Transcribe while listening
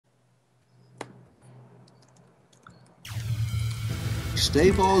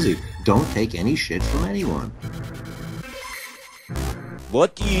Stay ballsy. Don't take any shit from anyone.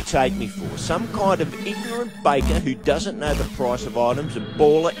 What do you take me for? Some kind of ignorant baker who doesn't know the price of items at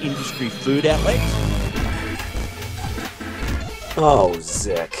baller industry food outlets? Oh,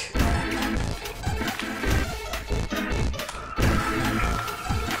 Zick.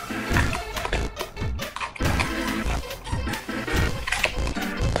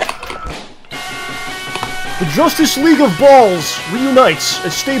 The Justice League of Balls reunites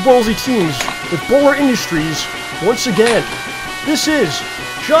as Stay Ballsy teams with Bowler Industries once again. This is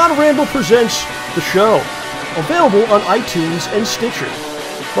John Rambo Presents the show, available on iTunes and Stitcher.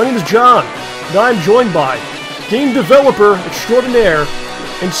 My name is John, and I'm joined by game developer extraordinaire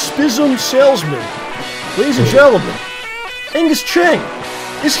and Spizm salesman. Ladies and gentlemen, Angus Cheng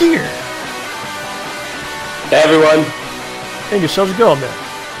is here. Hey everyone. Angus, how's it going, man?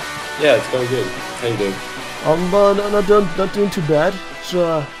 Yeah, it's going good. How you doing? I'm not doing too bad. It's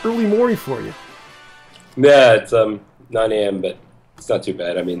early morning for you. Yeah, it's 9 a.m., but it's not too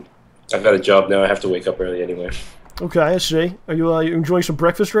bad. I mean, I've got a job now. I have to wake up early anyway. Okay, I see. Are you enjoying some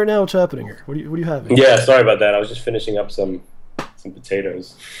breakfast right now? What's happening here? What are you having? Yeah, sorry about that. I was just finishing up some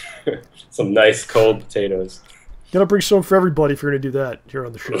potatoes, some nice cold potatoes. Gotta bring some for everybody if you're gonna do that here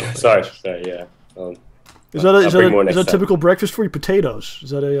on the show. sorry, yeah. Is that a typical breakfast for you? Potatoes?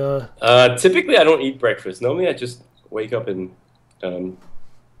 Is that a? Typically, I don't eat breakfast. Normally, I just wake up and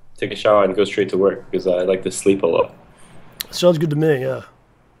take a shower and go straight to work because I like to sleep a lot. Sounds good to me. Yeah.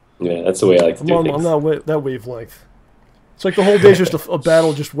 Yeah, that's the way I like to do things. I'm not that wavelength. It's like the whole day's just a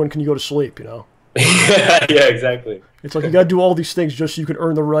battle. Just when can you go to sleep? You know. Yeah, exactly. It's like you gotta do all these things just so you can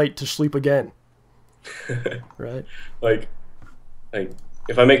earn the right to sleep again. Right. Like.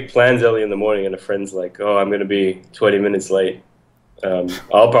 If I make plans early in the morning and a friend's like, "Oh, I'm gonna be 20 minutes late,"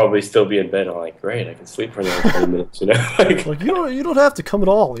 I'll probably still be in bed. I'm like, "Great, I can sleep for another 20 minutes." You know, like you don't have to come at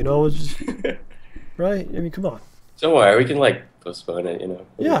all. You know, it's just, right? I mean, come on. Don't worry, we can like postpone it. You know.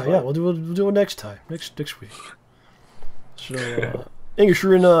 Yeah, we'll do it next time, next week. So, Angus,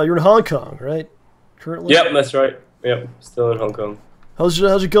 you're in Hong Kong, right? Currently. Yep, that's right. Yep, still in Hong Kong. How's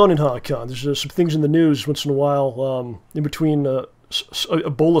it going in Hong Kong? There's some things in the news once in a while, in between.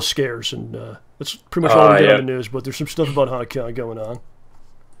 Ebola scares, and that's pretty much all we get on the news, but there's some stuff about Hong Kong going on.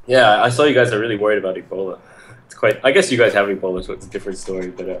 Yeah, I saw you guys are really worried about Ebola. It's quite. I guess you guys have Ebola, so it's a different story.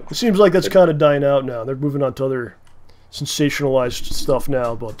 But it seems like that's kind of dying out now. They're moving on to other sensationalized stuff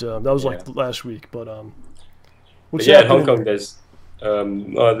now, but that was like last week. But what's in Hong Kong, there's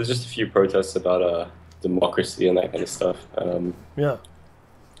just a few protests about democracy and that kind of stuff.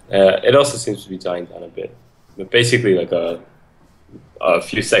 It also seems to be dying down a bit, but basically like a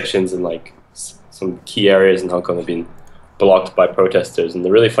few sections in like some key areas in Hong Kong have been blocked by protesters, and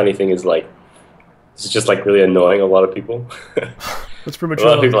the really funny thing is like it's just like really annoying a lot of people. That's pretty much a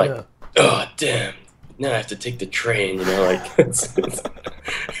lot of people are like, "Oh damn, now I have to take the train," you know, like it's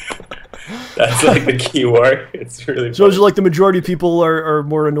that's like the key word. It's really so. Is it like the majority of people are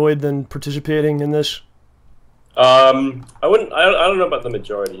more annoyed than participating in this? I don't know about the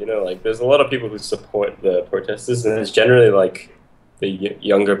majority. You know, like there's a lot of people who support the protesters, and it's generally like the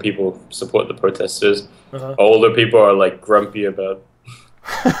younger people support the protesters. Older people are like grumpy about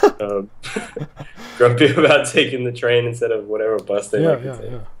taking the train instead of whatever bus they like to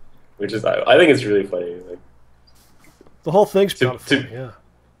take. Which is, I think it's really funny. Like, the whole thing's kind of funny, yeah.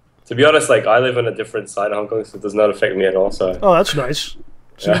 To be honest, like I live on a different side of Hong Kong, so it does not affect me at all. So that's nice.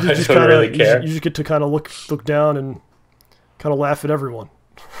 So I don't really care. You just get to kind of look down and kind of laugh at everyone.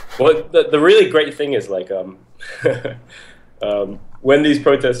 Well, the really great thing is like when these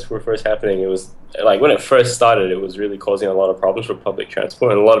protests were first happening, it was like when it first started, it was really causing a lot of problems for public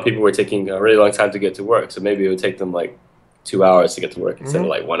transport, and a lot of people were taking a really long time to get to work. So maybe it would take them like 2 hours to get to work instead of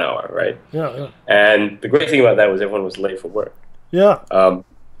like 1 hour, right? Yeah. And the great thing about that was everyone was late for work. Yeah.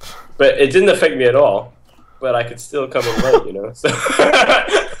 But it didn't affect me at all. But I could still come in late, you know. So,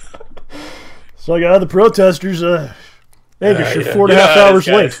 so I got the protesters. Angus, you're 4.5 hours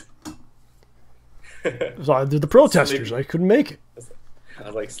late. So the protesters. I couldn't make it. I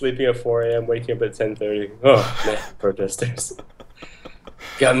was like sleeping at 4 a.m., waking up at 10:30. Oh man, protesters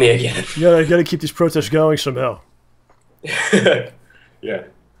got me again. Yeah, got to keep these protests going somehow. Yeah.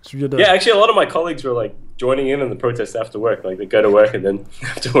 So actually, a lot of my colleagues were like joining in on the protest after work. Like they go to work and then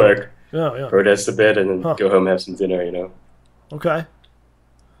after work, protest a bit and then go home and have some dinner. You know. Okay.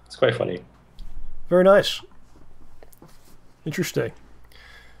 It's quite funny. Very nice. Interesting.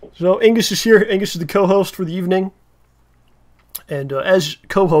 So Angus is here. Angus is the co-host for the evening. And as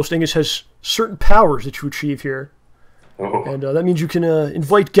co-host, Angus has certain powers that you achieve here. Oh. And that means you can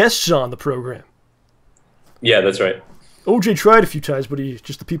invite guests on the program. Yeah, that's right. OJ tried a few times, but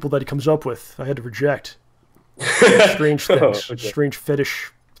just the people that he comes up with, I had to reject. Strange things, Okay. strange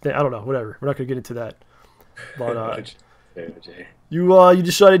fetish. I don't know. Whatever. We're not going to get into that. But you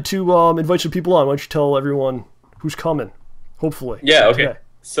decided to invite some people on. Why don't you tell everyone who's coming? Hopefully. Yeah. Okay. Today.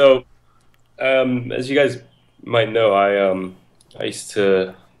 So, as you guys might know, I used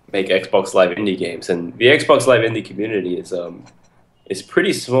to make Xbox Live indie games, and the Xbox Live indie community is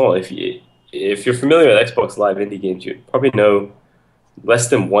pretty small. If you're familiar with Xbox Live indie games, you probably know less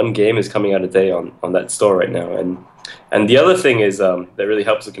than one game is coming out a day on that store right now. And the other thing is that really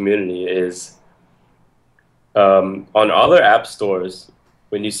helps the community is on other app stores,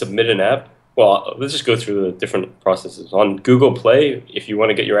 when you submit an app, well, let's just go through the different processes. On Google Play, if you want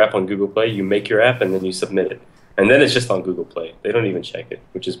to get your app on Google Play, you make your app and then you submit it. And then it's just on Google Play. They don't even check it,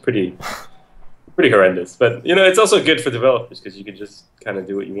 which is pretty horrendous. But, it's also good for developers because you can just kind of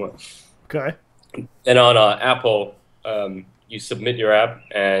do what you want. Okay. And on Apple, you submit your app,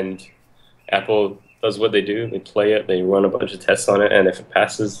 and Apple does what they do. They play it, they run a bunch of tests on it, and if it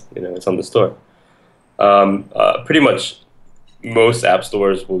passes, it's on the store. Pretty much most app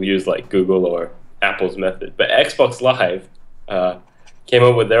stores will use like Google or Apple's method. But Xbox Live came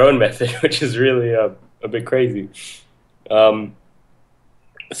up with their own method, which is really a bit crazy. So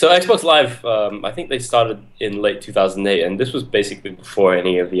Xbox Live, I think they started in late 2008, and this was basically before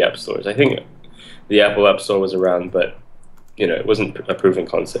any of the app stores. I think the Apple App Store was around, but it wasn't a proven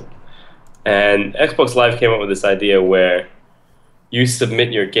concept. And Xbox Live came up with this idea where you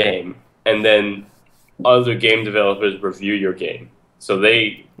submit your game, and then other game developers review your game. So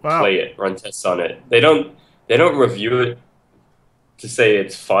they play it, run tests on it. They don't review it to say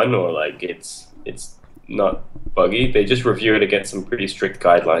it's fun or like it's not buggy. They just review it against some pretty strict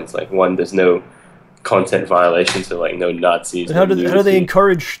guidelines. Like one, there's no content violations, so like no Nazis. And how do they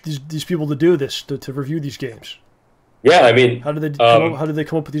encourage these people to do this, to review these games? Yeah, I mean, how do they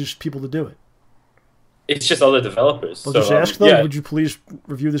come up with these people to do it? It's just other developers. Well, just ask them. Would you please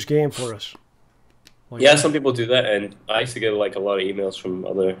review this game for us? Some people do that, and I used to get like a lot of emails from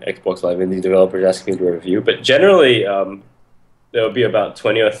other Xbox Live indie developers asking me to review. But generally, there will be about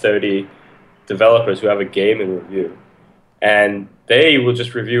 20 or 30 developers who have a game in review, and they will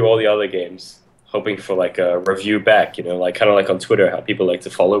just review all the other games, hoping for like a review back. Like kind of like on Twitter, how people like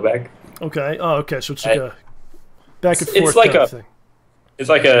to follow back. Okay. Oh, okay. So it's like a back and forth it's like kind of thing. It's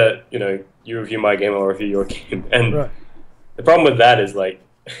like you review my game, I'll review your game, and right. The problem with that is like.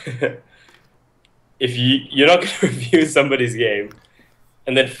 If you're not going to review somebody's game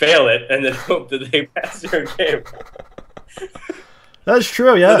and then fail it and then hope that they pass your game. That's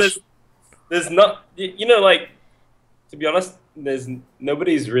true, yes. So there's not, like, to be honest,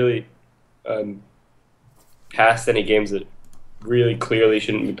 nobody's really passed any games that really clearly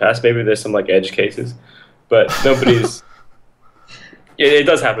shouldn't be passed. Maybe there's some, like, edge cases, but nobody's, it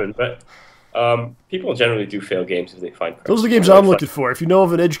does happen, but people generally do fail games if they find crap. Those are the games I'm looking for. If you know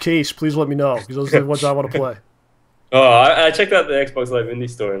of an edge case, please let me know, because those are the ones I want to play. Oh, I checked out the Xbox Live indie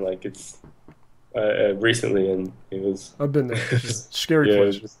store, and like it's recently, and it was. I've been there. It's a scary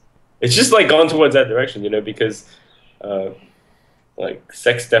place. It's just like gone towards that direction, because like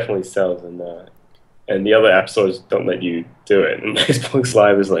sex definitely sells, and the other app stores don't let you do it, and Xbox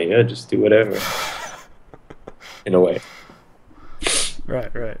Live is like, yeah, just do whatever. In a way.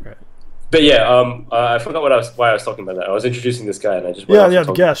 Right. But yeah, I forgot why I was talking about that. I was introducing this guy, and I just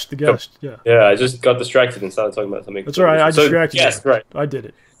the guest. Yeah. Yeah, I just got distracted and started talking about something. That's all right. I distracted you. Yes, right. I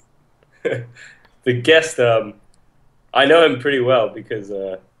did it. The guest, I know him pretty well because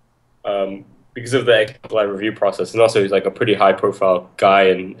of the Xbox Live review process, and also he's like a pretty high-profile guy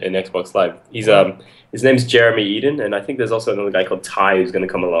in Xbox Live. He's his name's Jeremy Eden, and I think there's also another guy called Ty who's going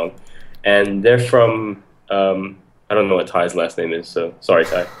to come along, and they're from I don't know what Ty's last name is, so sorry,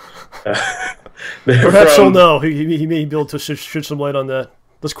 Ty. Perhaps he'll know. He may be able to shed some light on that.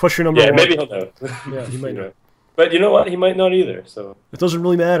 That's question number one. Yeah, maybe he'll know. Yeah, he might know. But you know what? He might not either. So it doesn't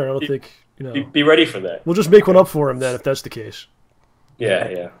really matter. I don't think. Be ready for that. We'll just make one up for him then, if that's the case.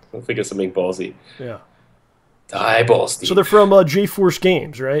 Yeah. I'll think of something ballsy. Yeah. Ballsy. So they're from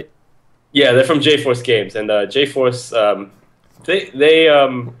Jforcegames, right? Yeah, they're from Jforcegames, and Jforce,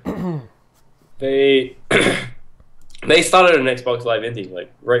 they started an Xbox Live indie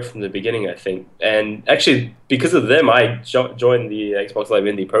like right from the beginning, I think. And actually, because of them, I joined the Xbox Live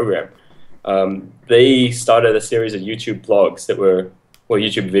indie program. They started a series of YouTube blogs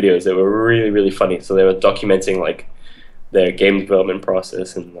YouTube videos that were really, really funny. So they were documenting like their game development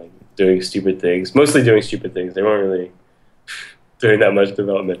process and like doing stupid things, mostly doing stupid things. They weren't really doing that much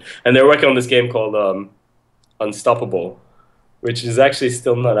development. And they were working on this game called Unstoppable, which is actually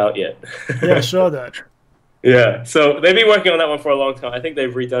still not out yet. Yeah, I saw that. Yeah, so they've been working on that one for a long time. I think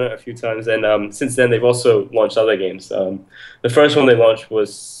they've redone it a few times, and since then they've also launched other games. The first one they launched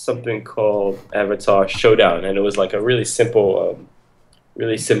was something called Avatar Showdown, and it was like a really simple,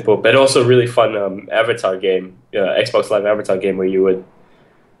 but also really fun Avatar game, Xbox Live Avatar game where you would,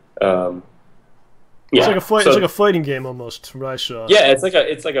 It's like a fight. It's like a fighting game almost, from what I saw. Yeah, it's like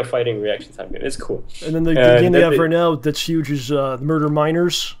a fighting reaction time game. It's cool. And then the game they have right now that's huge is Murder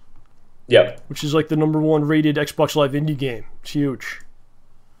Miners. Yeah. Which is like the #1 rated Xbox Live indie game. It's huge.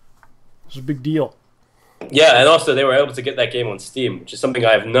 It's a big deal. Yeah, and also they were able to get that game on Steam, which is something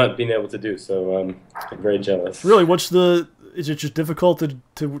I have not been able to do. So I'm very jealous. Really, is it just difficult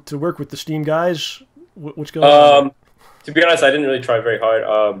to work with the Steam guys? What's going on? To be honest, I didn't really try very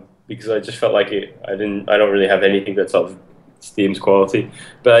hard because I just felt like I don't really have anything that's of Steam's quality.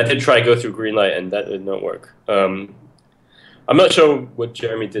 But I did try to go through Greenlight, and that did not work. I'm not sure what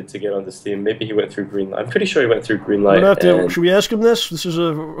Jeremy did to get onto Steam. Maybe he went through Greenlight. I'm pretty sure he went through Greenlight. Should we ask him this? This is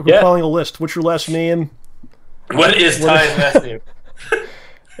compiling a list. What's your last name? What is Ty's last name?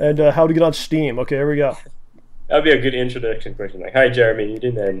 And how to get on Steam. Okay, here we go. That'd be a good introduction question. Like, hi, Jeremy. You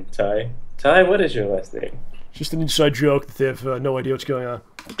didn't end Ty. Ty, what is your last name? Just an inside joke that they have no idea what's going on.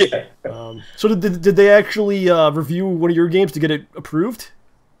 Yeah. So did they actually review one of your games to get it approved?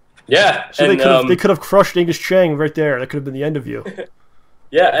 Yeah. So they could have crushed Angus Cheng right there. That could have been the end of you.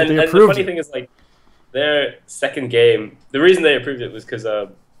 Yeah, and the funny thing is, like, their second game, the reason they approved it was because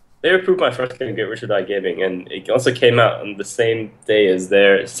they approved my first game, Get Rich or Die Gaming, and it also came out on the same day as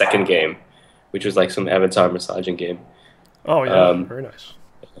their second game, which was like some Avatar massaging game. Oh, yeah. Very nice.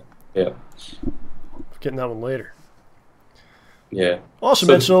 Yeah. Getting that one later. Yeah. Awesome,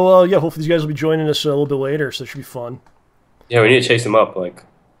 man. So, yeah, hopefully these guys will be joining us a little bit later, so that should be fun. Yeah, we need to chase them up. Like,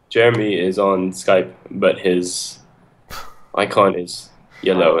 Jeremy is on Skype, but his icon is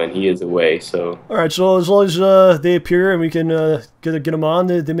yellow, and he is away, so... Alright, so as long as they appear and we can get them on,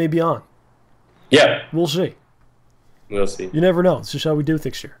 they may be on. Yeah. We'll see. We'll see. You never know. This is how we do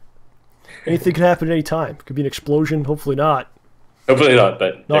things here. Anything can happen at any time. It could be an explosion. Hopefully not. Hopefully not,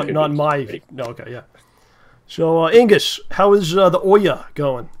 but... Not in my... No, okay, yeah. So, Angus, how is the Ouya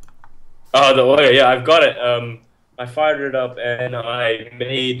going? Oh, the Ouya, yeah, I've got it. I fired it up, and I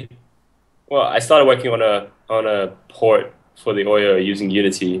made... Well, I started working on a port for the Ouya using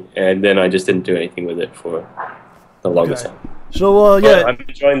Unity, and then I just didn't do anything with it for the longest time. So, yeah... I'm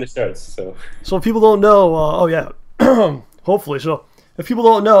enjoying the shirts, so... So if people don't know... oh, yeah. Hopefully. So, if people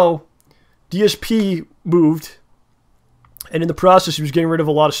don't know, DSP moved, and in the process, he was getting rid of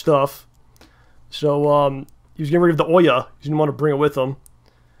a lot of stuff. So, he was getting rid of the Ouya. He didn't want to bring it with him.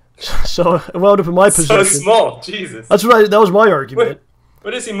 So, it wound up in my possession. So small, Jesus. That was my argument.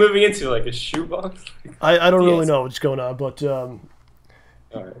 What is he moving into, like a shoebox? I don't really know what's going on, but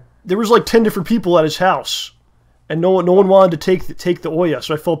there was like 10 different people at his house, and no one wanted to take the Ouya,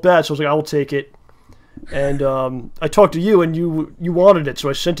 so I felt bad, so I was like, I will take it. And I talked to you, and you wanted it, so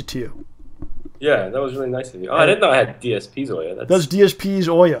I sent it to you. Yeah, that was really nice of you. Oh, I didn't know I had DSP's Ouya. That's DSP's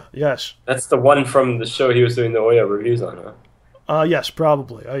Ouya, yes. That's the one from the show he was doing the Ouya reviews on, huh? Yes,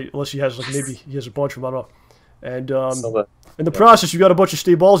 probably. Unless he has, like, maybe he has a bunch of them, I don't know. And in the process, you got a bunch of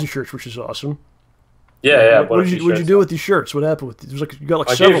STAYBALLSY shirts, which is awesome. Yeah. What did you do with these shirts? What happened with these? It was like you got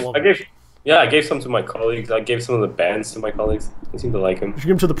like several of them. I gave some to my colleagues. I gave some of the bands to my colleagues. They seem to like them. You should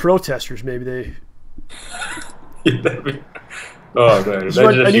give them to the protesters, maybe they. Oh man!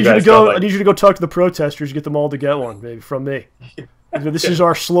 I need you to go talk to the protesters. Get them all to get one, maybe from me. This is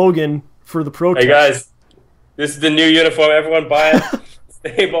our slogan for the protest. Hey guys, this is the new uniform. Everyone buy it.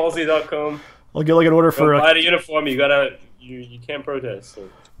 STAYBALLSY.com. I'll get like an order for buy the uniform. You can't protest. So.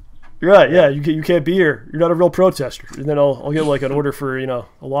 You're right. Yeah, you can't be here. You're not a real protester. And then I'll get like an order for a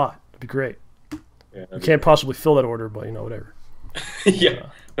lot. It'd be great. Yeah, you can't possibly fill that order, but whatever. Yeah,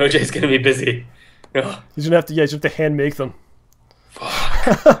 OJ's gonna be busy. He's gonna have to hand make them.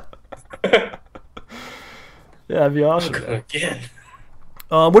 Yeah, that'd be awesome. Again.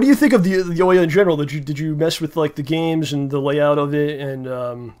 What do you think of the Ouya in general? Did you mess with like the games and the layout of it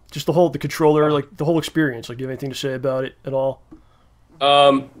and just the controller, like the whole experience? Like, do you have anything to say about it at all?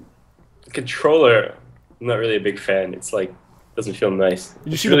 Controller, I'm not really a big fan. It's like doesn't feel nice.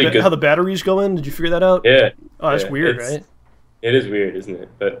 Did you see how the batteries go in? Did you figure that out? Yeah. Oh, that's weird, right? It is weird, isn't it?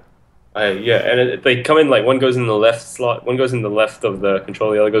 But and they come in like one goes in the left slot, one goes in the left of the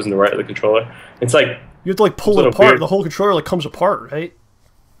controller, the other goes in the right of the controller. It's like you have to like pull it apart. Weird. The whole controller like comes apart, right?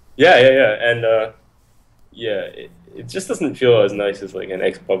 Yeah, and it just doesn't feel as nice as like an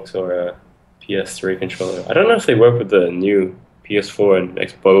Xbox or a PS3 controller. I don't know if they work with the new PS4 and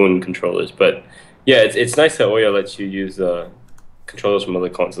Xbox controllers, but yeah, it's nice that Ouya lets you use controllers from other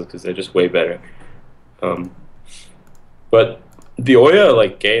consoles because they're just way better. But the Ouya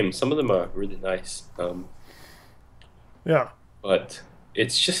like games, some of them are really nice. Yeah. But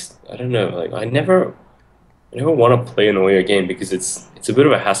it's just, I don't know, like I never want to play an Ouya game because it's a bit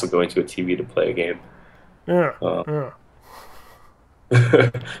of a hassle going to a TV to play a game. Yeah. Yeah.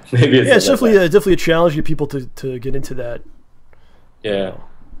 Maybe it's it's definitely a challenge to get people to get into that. Yeah.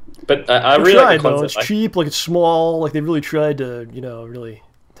 But I really tried, like the though. concept. It's cheap, like it's small, like they really tried to, really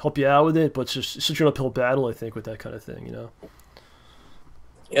help you out with it, but it's such an uphill battle, I think, with that kind of thing, Yeah,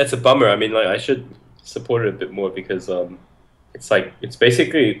 it's a bummer. I mean, like I should support it a bit more because it's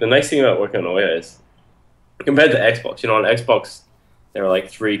basically the nice thing about working on Ouya is compared to Xbox. On Xbox there are like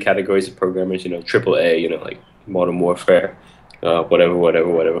 3 categories of programmers. AAA. Like Modern Warfare,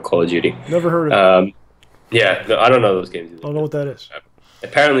 whatever, Call of Duty. Never heard of it. Yeah, no, I don't know those games either. I don't know what that is.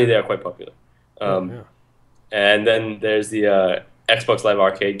 Apparently they are quite popular. Yeah. And then there's the Xbox Live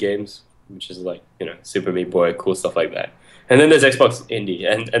Arcade games, which is like Super Meat Boy, cool stuff like that. And then there's Xbox Indie,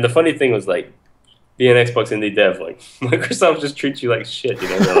 and the funny thing was like being an Xbox Indie dev, like Microsoft just treats you like shit.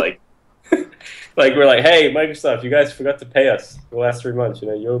 They're like, like we're like, hey Microsoft, you guys forgot to pay us the last 3 months.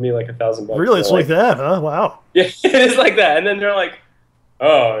 You owe me like $1,000. Really, it's like that, huh? Wow. Yeah, it is like that. And then they're like,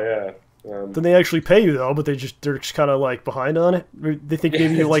 oh yeah. Then they actually pay you though, but they're just kind of like behind on it. They think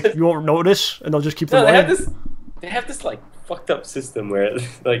maybe you won't notice, and they'll just keep the money. They have this like fucked up system where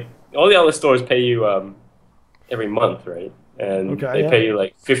like all the other stores pay you every month, right? And they pay you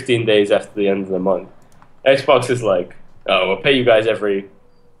like 15 days after the end of the month. Xbox is like, oh, we'll pay you guys every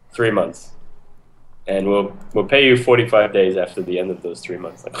 3 months, and we'll pay you 45 days after the end of those 3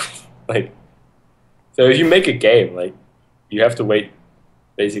 months. Like, so if you make a game, like you have to wait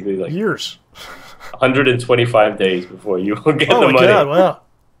basically like years, 125 days before you will get the money. Oh my god! Wow.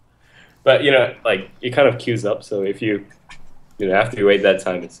 But like it kind of queues up, so if you after you wait that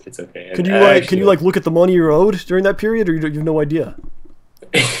time, it's okay. And can you look at the money you're owed during that period, or you have no idea?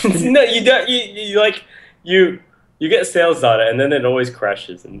 No, you don't. You get sales data, and then it always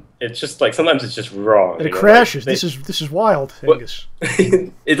crashes, and it's just like sometimes it's just wrong. And it crashes. Like, this is wild, Angus.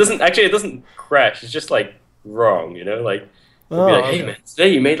 It doesn't crash. It's just like wrong. Like they'll be like, hey man,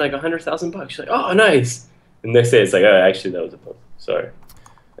 today you made like $100,000. You're like, oh nice. And next day it's like, oh actually that was a bug. Sorry.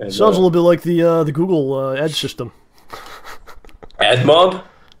 And, sounds a little bit like the Google ad system. AdMob?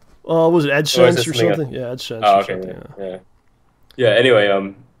 Was it AdSense or something? Yeah, AdSense. Oh, okay. Yeah. Anyway,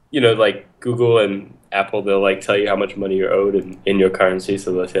 like Google and Apple, they'll like tell you how much money you're owed in your currency.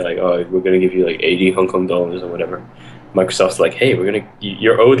 So they'll say like, oh, we're gonna give you like 80 Hong Kong dollars or whatever. Microsoft's like, hey,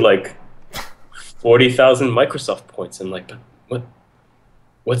 you're owed like 40,000 Microsoft points. And like, but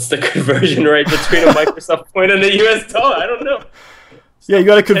what's the conversion rate between a Microsoft point and a US dollar? I don't know. Yeah, you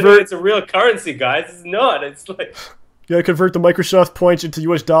gotta convert. It's a real currency, guys. It's not. It's like you gotta convert the Microsoft points into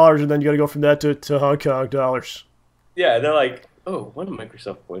US dollars, and then you gotta go from that to Hong Kong dollars. Yeah, they're like, oh, one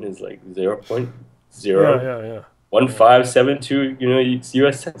Microsoft point is like 0.0. Yeah. 1572, it's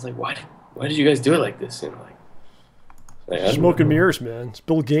US cents. Like, why did you guys do it like this? Smoke and mirrors, man. It's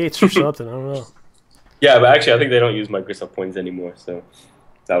Bill Gates or something. I don't know. Yeah, but actually, I think they don't use Microsoft points anymore. So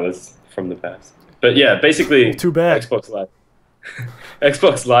that was from the past. But yeah, basically, too bad. Xbox Live.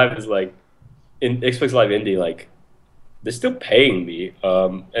 Xbox Live is like Xbox Live Indie. Like, they're still paying me,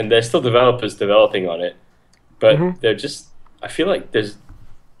 and there's still developers developing on it, but they're just. I feel like there's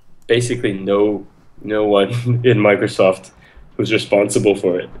basically no one in Microsoft who's responsible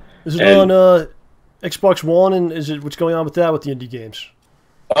for it. Is it on Xbox One, and what's going on with that with the indie games?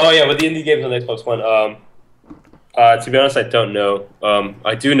 Oh yeah, with the indie games on Xbox One. To be honest, I don't know.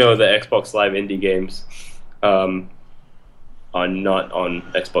 I do know that Xbox Live indie games are not on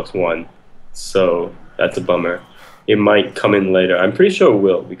Xbox One, so that's a bummer. It might come in later. I'm pretty sure it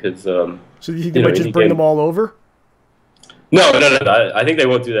will because. So you think they might just bring them all over? No. I think they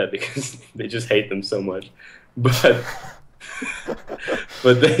won't do that because they just hate them so much. But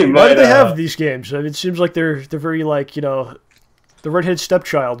they might. Why do they have these games? I mean, it seems like they're very like the redhead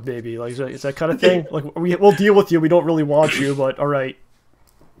stepchild baby. Like is that kind of thing? Like we'll deal with you. We don't really want you, but all right.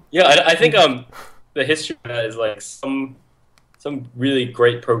 Yeah, I think the history of that is like some really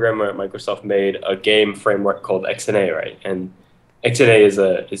great programmer at Microsoft made a game framework called XNA, right? And XNA is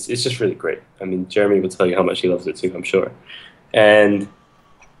it's just really great. I mean, Jeremy will tell you how much he loves it too, I'm sure. And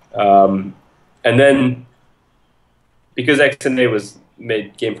then because XNA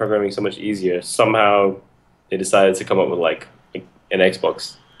made game programming so much easier, somehow they decided to come up with like an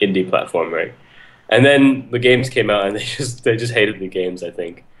Xbox indie platform, right? And then the games came out, and they just hated the games, I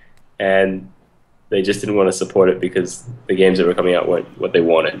think, and they just didn't want to support it because the games that were coming out weren't what they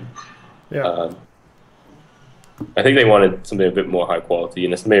wanted. Yeah. I think they wanted something a bit more high quality,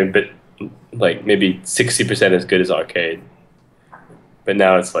 something a bit like maybe 60% as good as arcade, but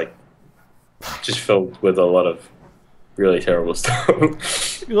now it's like just filled with a lot of really terrible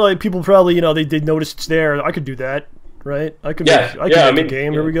stuff. Like people probably, you know, they notice it's there. I could do that, right? I could make a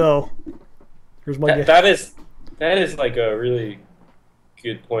game. Here we go. Here's my game. That is like a really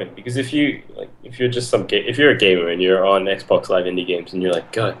good point, because if you're just if you're a gamer and you're on Xbox Live Indie Games and you're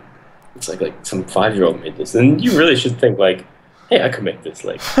like, God, it's like some 5-year-old made this, then you really should think like, hey, I could make this.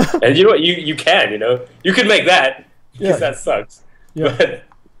 Like, and you know what? You can, you know, you could make that because that sucks. Yeah. But,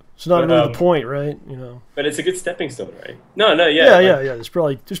 it's not really the point, right? You know. But it's a good stepping stone, right? Yeah. There's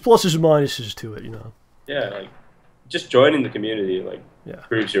pluses and minuses to it, you know. Yeah, like just joining the community like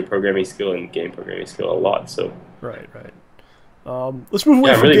improves your programming skill and game programming skill a lot. So right. Let's move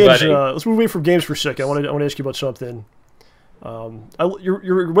away from games. Let's move away from games for a second. I want to ask you about something.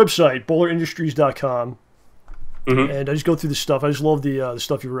 Your website, bowlerindustries.com, and I just go through the stuff. I just love the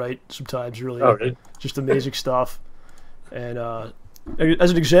stuff you write sometimes. Really? Just amazing stuff. And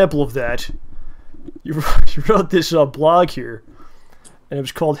as an example of that, you wrote this blog here, and it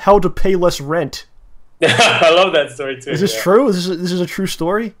was called "How to Pay Less Rent." I love that story too. Is this true? This is a true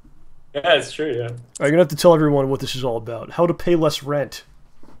story? Yeah, it's true. Yeah. All right, you're gonna have to tell everyone what this is all about. How to pay less rent.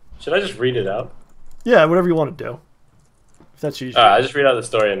 Should I just read it out? Yeah, whatever you want to do. If that's easy. I just read out the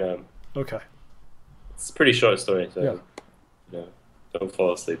story and okay. It's a pretty short story, so don't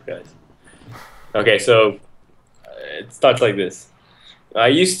fall asleep, guys. Okay, so it starts like this. I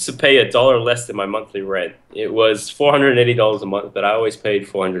used to pay $1 less than my monthly rent. It was $480 a month, but I always paid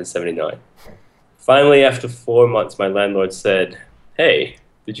 $479. Finally, after 4 months, my landlord said, "Hey,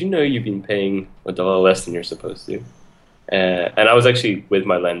 did you know you've been paying $1 less than you're supposed to?" And I was actually with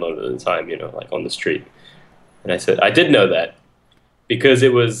my landlord at the time, you know, like on the street. And I said, "I did know that because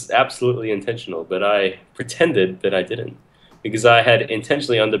it was absolutely intentional, but I pretended that I didn't because I had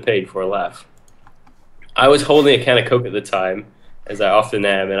intentionally underpaid for a laugh. I was holding a can of Coke at the time, as I often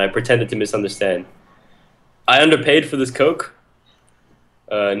am, and I pretended to misunderstand. I underpaid for this Coke?"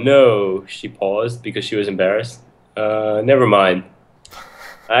 No, she paused because she was embarrassed. Never mind.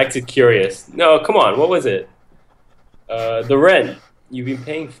 I acted curious. No, come on, what was it? The rent. You've been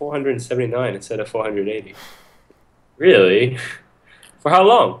paying $479 instead of $480. Really? For how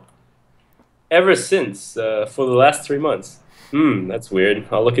long? Ever since, for the last 3 months. That's weird.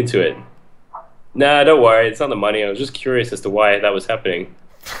 I'll look into it. Nah, don't worry, it's not the money. I was just curious as to why that was happening.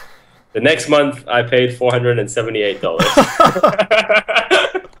 The next month, I paid $478.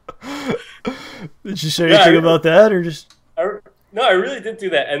 Did you say anything about that, or just? No, I really did do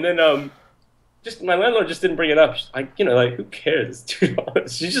that, and then just my landlord just didn't bring it up. You know, like who cares? It's $2.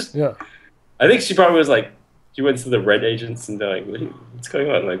 She just I think she probably was like, she went to the rent agents and they're like, "What's going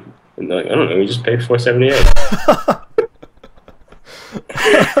on?" Like, and they're like, "I don't know. We just paid $478."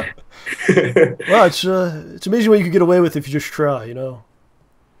 Well, it's amazing what you could get away with if you just try, you know.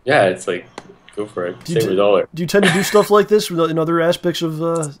 Yeah, it's like, go for it. Save $1. Do you tend to do stuff like this in other aspects of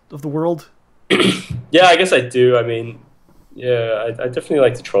the world? Yeah, I guess I do. I mean, yeah, I definitely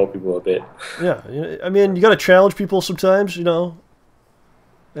like to troll people a bit. Yeah, I mean, you got to challenge people sometimes, you know.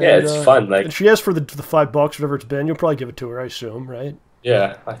 And, yeah, it's fun. Like, if she asked for the $5, whatever it's been, you'll probably give it to her, I assume, right?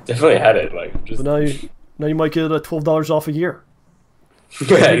 Yeah, I definitely had it. Like, just... But now you might get $12 off a year.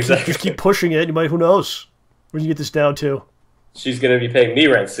 Yeah, exactly. Just keep pushing it. You might. Who knows? Where do you get this down to? She's gonna be paying me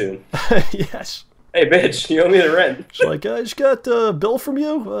rent soon. Yes. Hey, bitch, you owe me the rent. She's like, I just got a bill from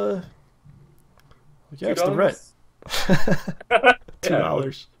you. Yeah, it's the rent.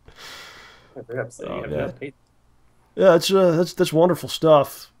 $2. Yeah, that's wonderful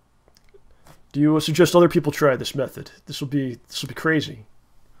stuff. Do you suggest other people try this method? This will be crazy.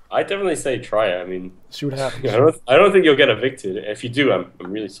 I definitely say try it. I mean, see what happens. I don't think you'll get evicted. If you do, I'm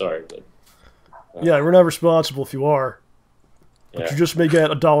really sorry. But yeah, we're not responsible if you are. But you just may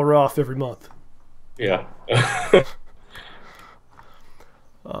get $1 off every month. Yeah.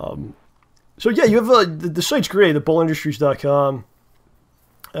 So yeah, you have the site's great, the bowlerindustries.com.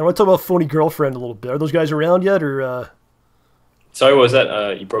 I want to talk about Phoney Girlfriend a little bit. Are those guys around yet, or? Sorry, what was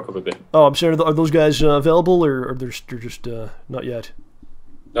that? You broke up a bit. Oh, I'm sorry. Are those guys available, or they're just not yet?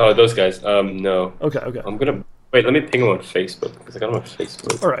 Oh, those guys. No. Okay. I'm gonna wait. Let me ping them on Facebook because I got them on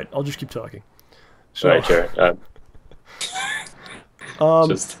Facebook. All right, I'll just keep talking. So, all right, Jared.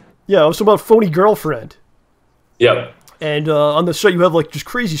 Yeah, I was talking about Phoney Girlfriend. Yep. And on the site, you have like just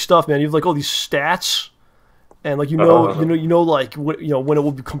crazy stuff, man. You have like all these stats, and like you know like when it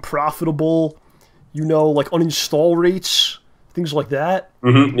will become profitable. You know, like uninstall rates, things like that.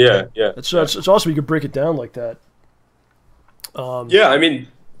 Mm-hmm. Yeah. It's awesome. You could break it down like that. Yeah, I mean,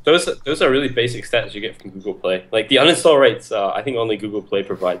 those are really basic stats you get from Google Play. Like the uninstall rates, I think only Google Play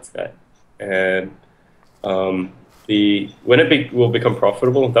provides that. and when it will become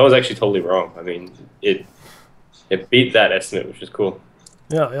profitable, that was actually totally wrong. I mean, it beat that estimate, which is cool.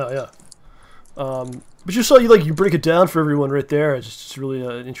 Yeah. But just saw you break it down for everyone right there. It's just really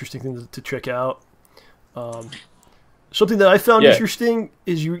an interesting thing to check out. Something that I found interesting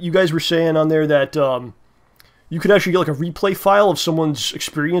is you guys were saying on there that you could actually get like a replay file of someone's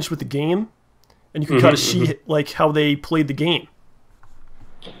experience with the game, and you can kind of see like how they played the game.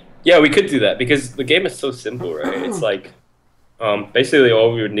 Yeah, we could do that because the game is so simple, right? It's like basically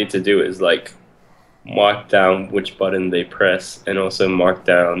all we would need to do is like mark down which button they press and also mark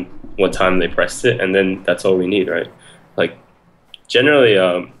down what time they pressed it, and then that's all we need, right? Like generally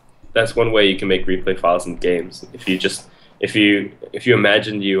that's one way you can make replay files in games. If you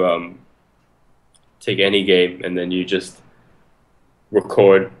imagine you take any game and then you just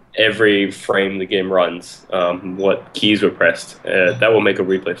record every frame the game runs, what keys were pressed, that will make a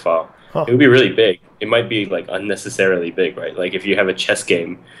replay file. It would be really big. It might be like unnecessarily big, right? Like if you have a chess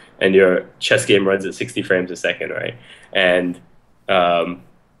game and your chess game runs at 60 frames a second, right? And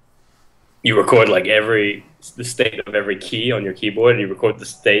you record like the state of every key on your keyboard, and you record the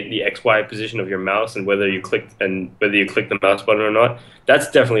XY position of your mouse, and whether you click the mouse button or not. That's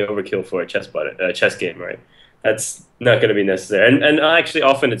definitely overkill for a chess game, right? That's not going to be necessary, and actually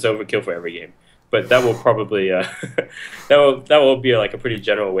often it's overkill for every game. But that will probably that will be like a pretty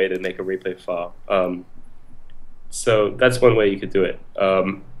general way to make a replay file. So that's one way you could do it.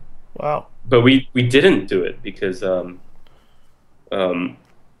 Wow. But we didn't do it because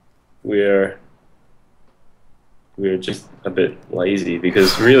we're just a bit lazy,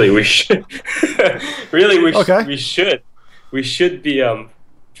 because really we should we should be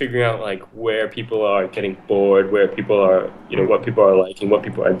figuring out like where people are getting bored, where people are, what people are liking, what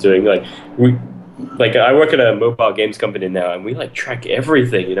people are doing. Like I work at a mobile games company now, and we like track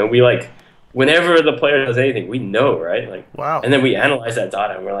everything. We like whenever the player does anything, we know, right? Like wow. And then we analyze that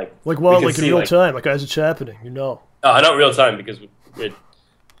data, and we're like in real time, like as it's happening, not real time because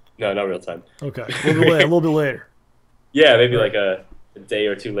no, not real time. Okay, a little bit later. Yeah, maybe like a day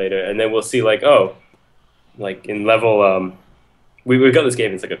or two later, and then we'll see like like in level we've got this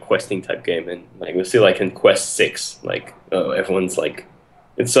game. It's like a questing type game, and like we'll see like in Quest 6, like everyone's like,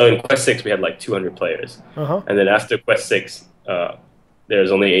 and so in Quest 6 we had like 200 players, and then after Quest 6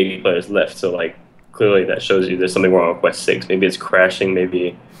 there's only 80 players left. So like clearly that shows you there's something wrong with Quest 6. Maybe it's crashing.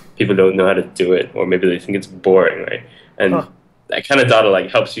 Maybe people don't know how to do it, or maybe they think it's boring, right? And that kind of data like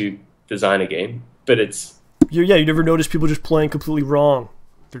helps you design a game, but it's you never notice people just playing completely wrong.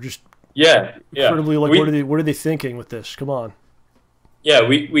 They're just incredibly like what are they thinking with this? Come on. Yeah,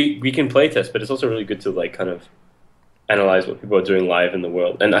 we can play test, but it's also really good to like kind of analyze what people are doing live in the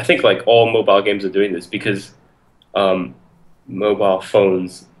world. And I think like all mobile games are doing this because mobile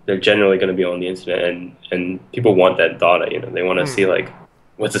phones, they're generally going to be on the internet, and people want that data. They want to see like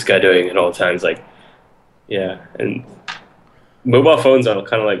what's this guy doing at all times. Like and mobile phones are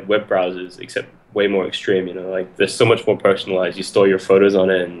kind of like web browsers, except way more extreme. Like there's so much more personalized. You store your photos on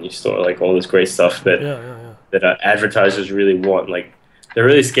it, and you store like all this great stuff that that advertisers really want. Like the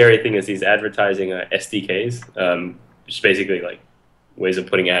really scary thing is these advertising SDKs, which is basically like ways of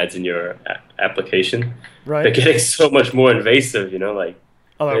putting ads in your application. Right. They're getting so much more invasive. Like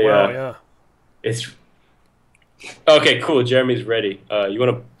it's okay. Cool. Jeremy's ready. You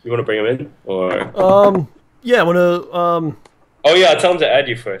wanna bring him in or? Yeah, I wanna. Oh yeah, I'll tell him to add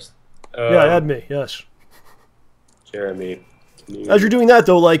you first. Add me. Yes. Jeremy. As you're doing that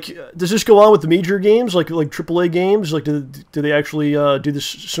though, like, does this go on with the major games, like AAA games? Like, do they actually do this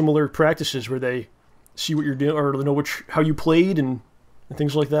similar practices where they see what you're doing, or know how you played and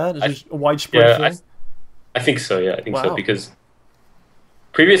things like that? Is this a widespread thing? I think so. Yeah, I think so, because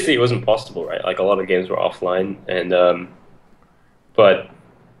previously it wasn't possible, right? Like a lot of games were offline, and but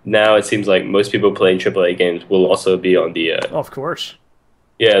now it seems like most people playing AAA games will also be on the. Of course.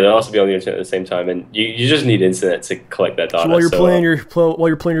 Yeah, they'll also be on the internet at the same time, and you just need internet to collect that data. So while you're playing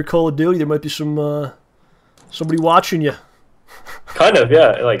your Call of Duty, there might be some somebody watching you. Kind of,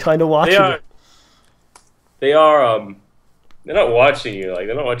 yeah, like kind of watching you. They are. They're not watching you. Like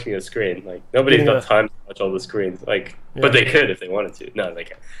they're not watching the screen. Like nobody's got time to watch all the screens. Like, but they could if they wanted to. No, they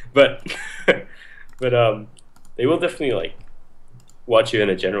can't. But they will definitely like watch you in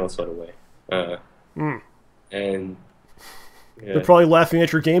a general sort of way. And. Yeah. They're probably laughing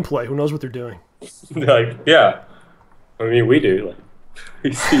at your gameplay. Who knows what they're doing? Like, yeah. I mean, we do. Like,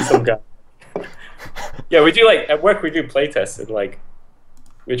 we see some guy. Yeah, we do. Like at work, we do playtests, and like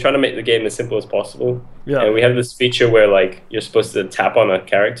we're trying to make the game as simple as possible. Yeah. And we have this feature where like you're supposed to tap on a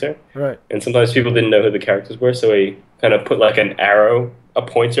character. Right. And sometimes people didn't know who the characters were, so we kind of put like an arrow a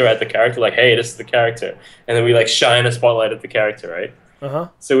pointer at the character, like, hey, this is the character, and then we like shine a spotlight at the character, right?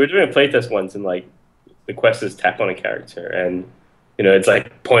 So we're doing a playtest once, and like the quest is tap on a character, and you know it's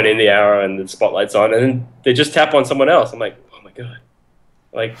like pointing the arrow and the spotlight's on, and then they just tap on someone else. I'm like, oh my god,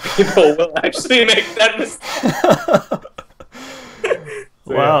 like people will actually make that mistake.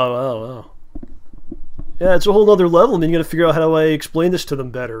 Wow. Yeah, it's a whole other level. I mean, you got to figure out how do I explain this to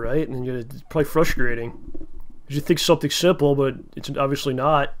them better, right? And it's probably frustrating because you think something simple, but it's obviously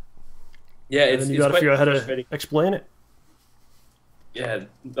not. Yeah, and then you got to figure out how to explain it. Yeah,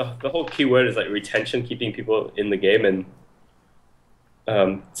 the whole key word is like retention, keeping people in the game, and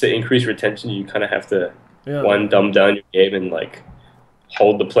to increase retention, you kind of have to dumb down your game and like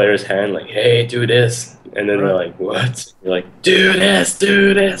hold the player's hand, like, hey, do this, and then they're like, what? You're like, do this,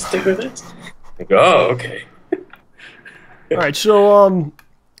 do this, do this. Like, oh, okay. All right, so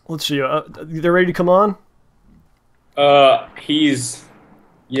let's see. They're ready to come on. I think he's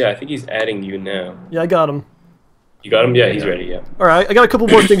adding you now. Yeah, I got him. You got him? Yeah, he's ready, yeah. All right, I got a couple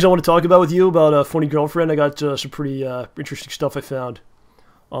more things I want to talk about with you about Phoney Girlfriend. I got some pretty interesting stuff I found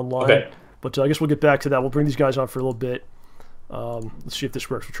online. Okay. But I guess we'll get back to that. We'll bring these guys on for a little bit. Let's see if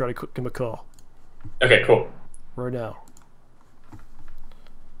this works. We'll try to give them a call. Okay, cool. Right now.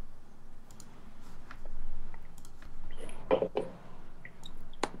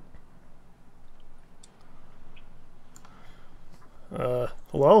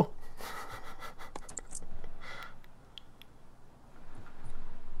 Hello?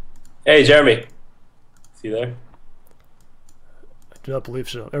 Hey, Jeremy. Is he there? I do not believe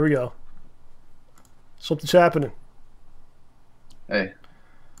so. There we go. Something's happening. Hey.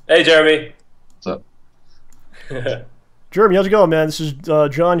 Hey, Jeremy. What's up? Jeremy, how's it going, man? This is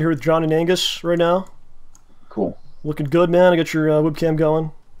John here with John and Angus right now. Cool. Looking good, man. I got your webcam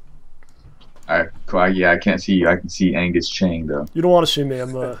going. All right, cool. Yeah, I can't see you. I can see Angus Cheng, though. You don't want to see me.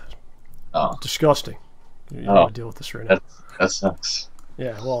 I'm disgusting. You don't want to deal with this right now. That sucks.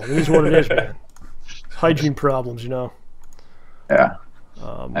 Yeah, well, it is what it is, man. Hygiene problems, you know. Yeah.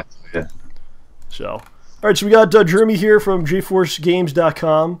 So, all right, so we got Jeremy here from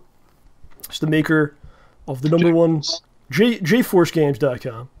Jforcegames.com. It's the maker of the number one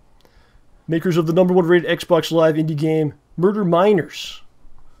Jforcegames.com. Makers of the number one rated Xbox Live indie game, Murder Miners.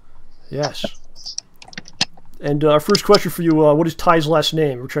 Yes. And our first question for you, what is Ty's last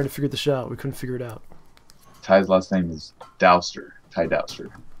name? We're trying to figure this out. We couldn't figure it out. Ty's last name is Dowster. Ty Dowster.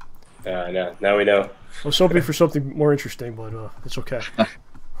 No, now we know. I was hoping for something more interesting, but it's okay.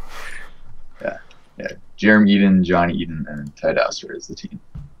 Yeah. Jeremy Eden, Johnny Eden, and Ty Dowster is the team.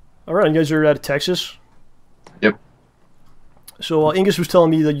 All right, you guys are out of Texas? Yep. So Angus was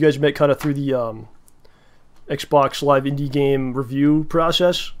telling me that you guys met kind of through the Xbox Live indie game review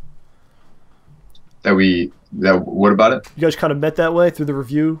process. What about it? You guys kind of met that way through the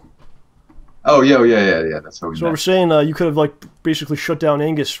review? Oh, yeah. That's how we met. So we're saying you could have like basically shut down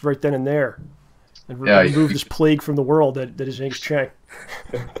Angus right then and there, and removed this plague from the world that is Angus Cheng.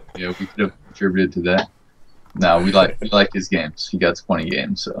 Yeah, we could have contributed to that. No, we like his games. He got 20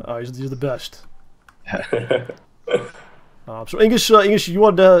 games. So. He's the best. So Angus, you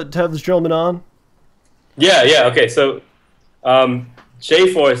wanted to have this gentleman on? Yeah. Okay, so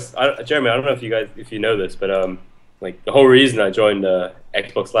JForce, Jeremy, I don't know if you know this, but like the whole reason I joined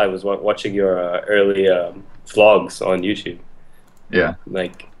Xbox Live was watching your early vlogs on YouTube. Yeah.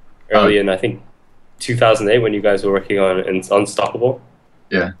 Like early in I think 2008 when you guys were working on Unstoppable.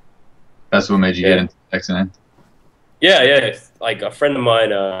 Yeah. That's what made you get into XNA. Yeah. Like a friend of mine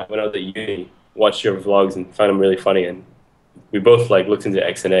when I was at uni watched your vlogs and found them really funny, and we both like looked into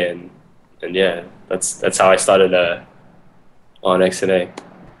XNA and yeah, that's how I started on XNA.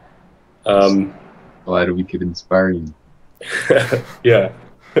 Glad we could inspire you. Yeah.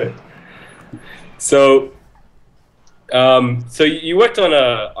 So you worked on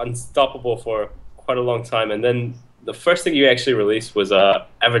Unstoppable for quite a long time, and then the first thing you actually released was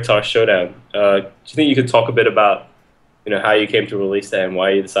Avatar Showdown. Do you think you could talk a bit about how you came to release that and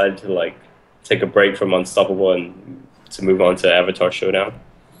why you decided to like take a break from Unstoppable and to move on to Avatar Showdown?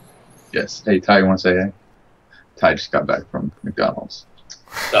 Yes. Hey, Ty, you want to say hey? Ty just got back from McDonald's.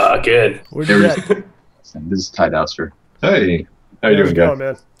 Good. Where'd you get? This is Ty Dowster. Hey, how you doing, guys?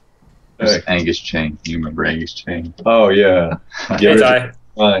 Man? This is Angus Cheng. You remember Angus Cheng? Oh yeah. Hey, Ty.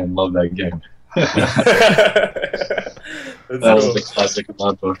 I love that game. That was the classic of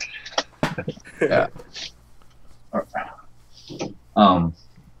my book. Yeah.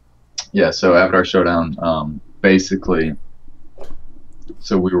 Yeah. So Avatar Showdown, basically.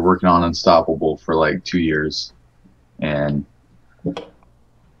 So we were working on Unstoppable for like 2 years, and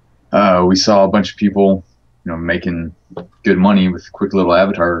we saw a bunch of people making good money with quick little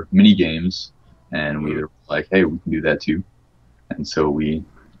Avatar mini games, and we were like, hey, we can do that too. And so we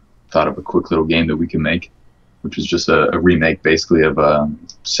thought of a quick little game that we can make, which was just a remake basically of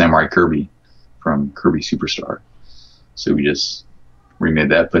Samurai Kirby from Kirby Superstar. So we just remade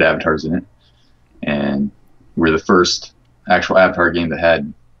that, put avatars in it, and we're the first actual Avatar game that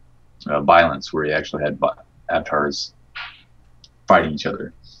had violence, where you actually had avatars fighting each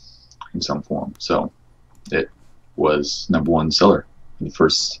other in some form. So it was #1 seller in the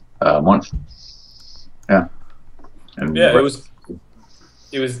first month. Yeah. And yeah, it was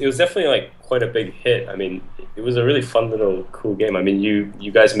definitely like quite a big hit. I mean, it was a really fun little cool game. I mean,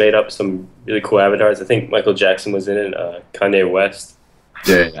 you guys made up some really cool avatars. I think Michael Jackson was in it, Kanye West.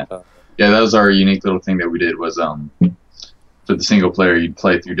 Yeah. Yeah, that was our unique little thing that we did was for the single player, you'd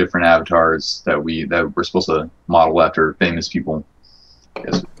play through different avatars that we're supposed to model after famous people. I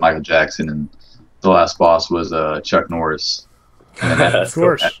guess Michael Jackson, and the last boss was Chuck Norris. Of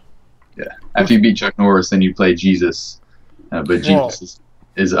course. Yeah. After you beat Chuck Norris, then you play Jesus, but Jesus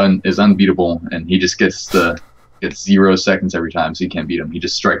is unbeatable, and he just gets 0 seconds every time, so you can't beat him. He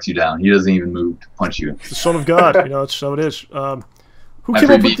just strikes you down. He doesn't even move to punch you. The Son of God, that's how it is. Who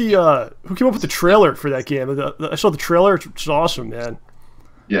came up with the trailer for that game? I saw the trailer. It's awesome, man.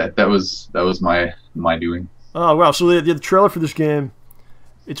 Yeah, that was my doing. Oh wow! So they had the trailer for this game.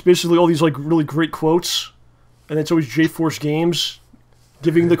 It's basically all these like really great quotes, and it's always Jforcegames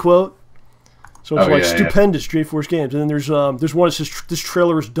giving the quote. So it's stupendous Jforcegames, and then there's one that says this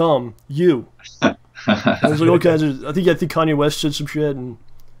trailer is dumb. You. And there's like all kinds of. I think Kanye West said some shit, and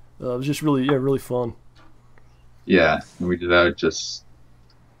it was just really fun. Yeah, and we did that, just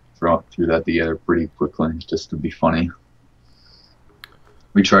threw that together pretty quickly, just to be funny.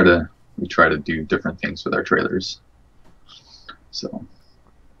 We try to do different things with our trailers. So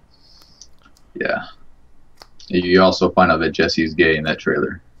yeah, you also find out that Jesse is gay in that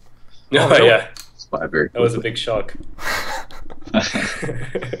trailer. Oh yeah, that was a big shock.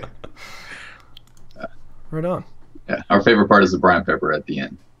 Right on. Yeah, our favorite part is the Brian Pepper at the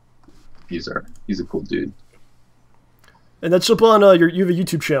end. He's a cool dude. And that's up on you have a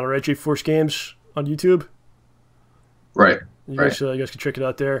YouTube channel, right? Jforcegames on YouTube. Right. You guys can check it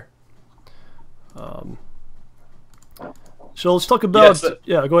out there. So let's talk about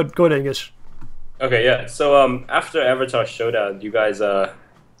Go ahead, Angus. Okay, yeah. So after Avatar Showdown, you guys are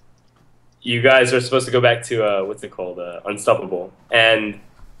supposed to go back to what's it called, Unstoppable, and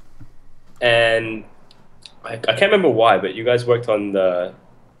I can't remember why, but you guys worked on the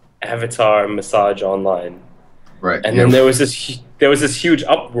Avatar Massage Online. Right. And then there was this huge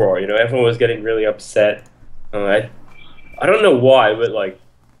uproar. Everyone was getting really upset. I don't know why, but like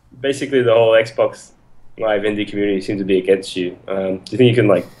basically the whole Xbox Live indie community seemed to be against you. Do you think you can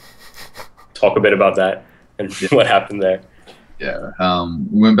like talk a bit about that and what happened there? Yeah.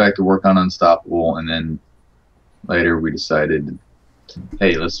 We went back to work on Unstoppable, and then later we decided,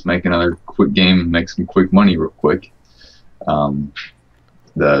 hey, let's make another quick game, make some quick money real quick.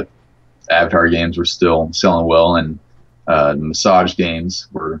 The Avatar games were still selling well, and the massage games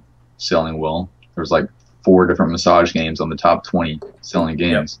were selling well. There was like 4 different massage games on the top 20 selling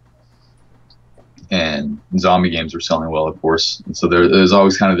games. Yep. And zombie games were selling well, of course. And so there's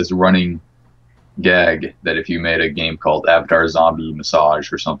always kind of this running gag that if you made a game called Avatar Zombie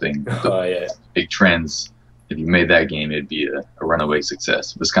Massage or something, big trends, if you made that game, it'd be a runaway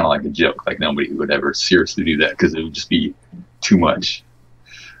success. It was kind of like a joke. Like nobody would ever seriously do that because it would just be too much.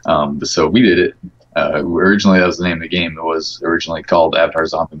 So we did it. Originally, that was the name of the game. It was originally called Avatar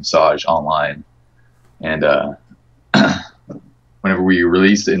Zombie Massage Online. And whenever we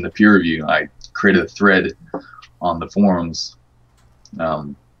released it in the peer review, I created a thread on the forums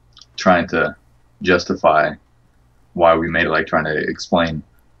trying to justify why we made it, like trying to explain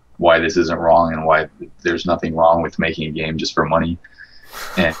why this isn't wrong and why there's nothing wrong with making a game just for money.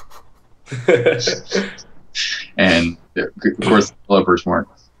 And, and of course, developers weren't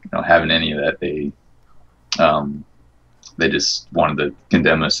having any of that. They just wanted to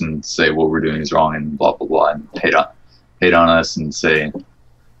condemn us and say what we're doing is wrong and blah blah blah, and hate on us and say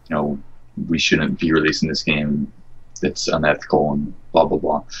we shouldn't be releasing this game, it's unethical and blah blah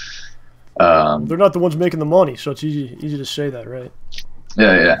blah. They're not the ones making the money, so it's easy to say that, right?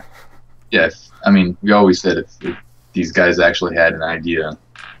 Yeah. I mean, we always said if these guys actually had an idea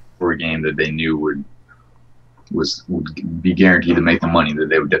for a game that they knew would be guaranteed to make the money, that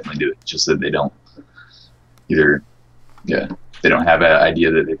they would definitely do it. It's just that they don't. Either, they don't have an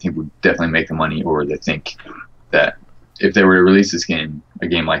idea that they think would definitely make the money, or they think that if they were to release this game, a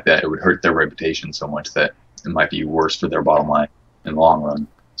game like that, it would hurt their reputation so much that it might be worse for their bottom line in the long run.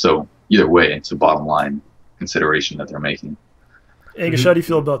 So either way, it's a bottom line consideration that they're making. Angus, how do you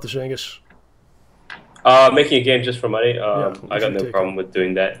feel about this, Angus? Making a game just for money, Yeah, I got no problem with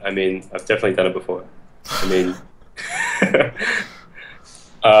doing that. I mean, I've definitely done it before. I mean,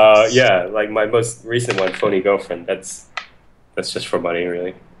 yeah, like my most recent one, Phoney Girlfriend. That's just for money,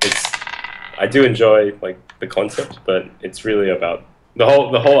 really. I do enjoy like the concept, but it's really about the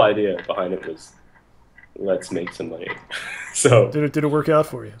whole idea behind it was let's make some money. So did it work out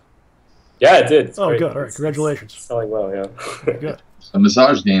for you? Yeah, it did. It's oh, great. good. All right, congratulations. It's selling well, yeah. Good. A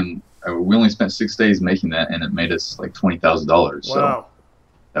massage game. We only spent 6 days making that, and it made us like $20,000. Wow. So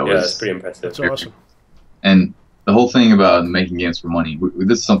that yeah, was that's pretty impressive. That's awesome. And the whole thing about making games for money,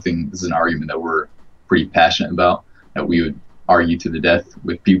 this is an argument that we're pretty passionate about, that we would argue to the death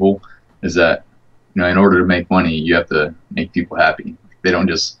with people, is that, you know, in order to make money, you have to make people happy. They don't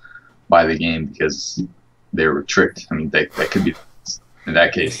just buy the game because they were tricked. I mean, that could be, in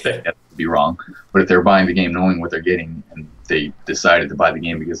that case, that would be wrong. But if they're buying the game knowing what they're getting, and they decided to buy the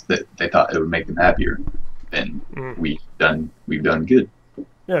game because they thought it would make them happier, then we've done good.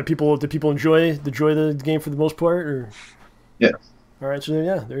 Yeah, did people enjoy the game for the most part, or? Yeah. All right, so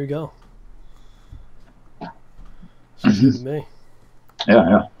yeah, there you go. Sounds good to me.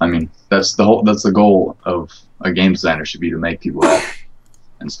 Yeah. I mean, that's the goal of a game designer, should be to make people happy.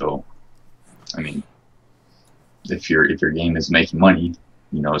 And so, I mean, if your game is making money,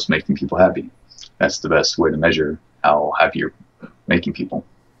 you know, it's making people happy. That's the best way to measure how happy you're making people.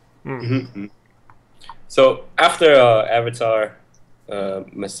 Mm-hmm. So after Avatar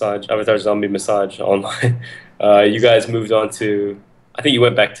Zombie Massage Online, you guys moved on to, I think you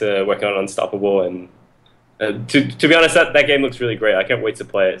went back to working on Unstoppable, and to be honest, that game looks really great. I can't wait to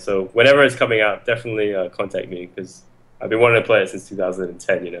play it. So whenever it's coming out, definitely contact me, because I've been wanting to play it since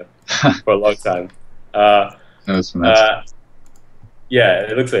 2010, you know, for a long time. Yeah,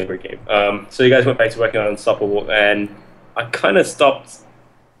 it looks like a great game. So you guys went back to working on Unstoppable, and I kind of stopped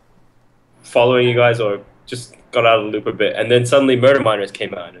following you guys, or just got out of the loop a bit. And then suddenly Murder Miners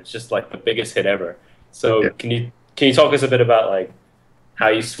came out, and it's just like the biggest hit ever. So can you talk us a bit about like how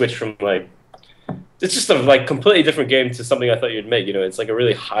you switched from like, it's just a like completely different game to something I thought you'd make. You know, it's like a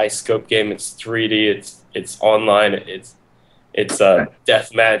really high scope game. It's 3D. It's online. It's a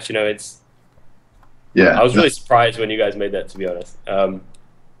death match. You know, Yeah. I was really surprised when you guys made that, to be honest. But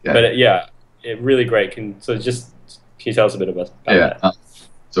it really great. Can you tell us a bit about that?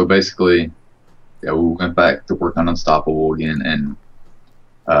 So basically, we went back to work on Unstoppable again, and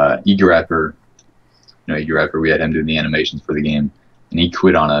Eager Rapper, we had him doing the animations for the game, and he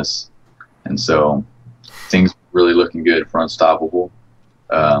quit on us, and so things were really looking good for Unstoppable.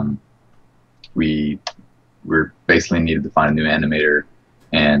 We basically needed to find a new animator,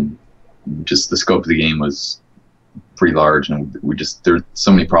 and just the scope of the game was pretty large, and there were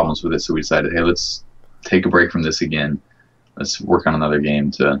so many problems with it, so we decided, hey, let's take a break from this again. Let's work on another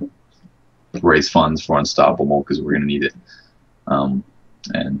game to raise funds for Unstoppable, because we're going to need it. And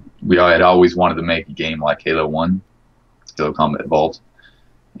we had always wanted to make a game like Halo 1, Halo Combat Evolved,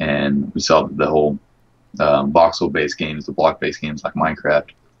 and we saw that the whole voxel-based games, the block-based games like Minecraft,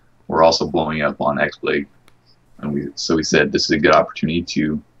 were also blowing up on XBLADE. And so we said, this is a good opportunity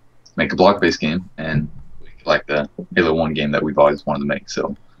to make a block-based game, and like the Halo 1 game that we've always wanted to make.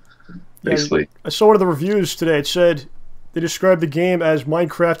 So basically, I saw one of the reviews today. It said they described the game as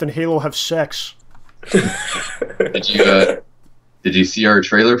Minecraft and Halo have sex. Did you see our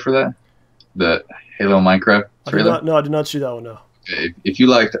trailer for that? The Halo Minecraft trailer? I did not see that one, no. Okay, if you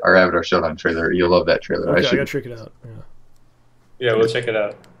liked our Avatar Showdown trailer, you'll love that trailer. Okay, I gotta check it out. Yeah, we'll check it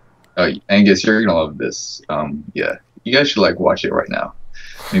out. Angus, you're gonna love this. Yeah, you guys should watch it right now.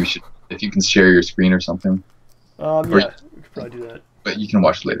 Maybe if you can share your screen or something. Yeah, we could probably do that. But you can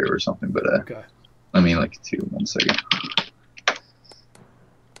watch it later or something. But okay. Let me link it to you 1 second.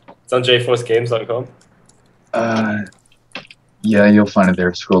 It's on Jforcegames.com. Yeah, you'll find it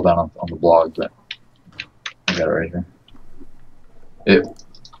there. Scroll down on the blog, but I got it right here.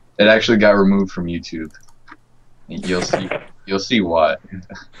 It actually got removed from YouTube. You'll see why.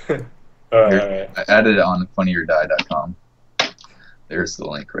 All right. I added it on funnyordie.com. There's the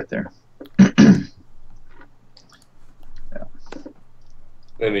link right there. Yeah.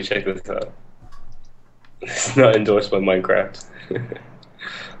 Let me check this out. It's not endorsed by Minecraft.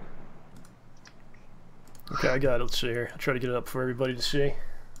 Okay, I got it. Let's see here. I'll try to get it up for everybody to see.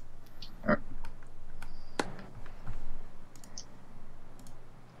 All right.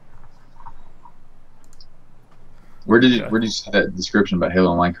 Where did you see that description about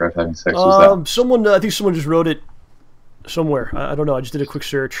Halo and Minecraft having sex? I think someone just wrote it somewhere. I don't know. I just did a quick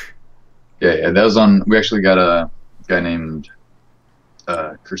search. Yeah, that was on. We actually got a guy named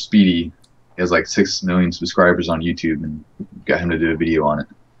Kerspedi He has like 6 million subscribers on YouTube, and got him to do a video on it.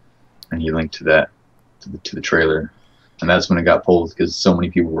 And he linked to that, to the trailer. And that's when it got pulled, because so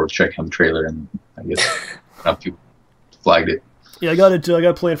many people were checking out the trailer, and I guess enough people flagged it. Yeah, I got it. I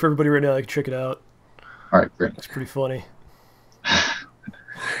got it playing for everybody right now. I can check it out. All right, great. It's pretty funny.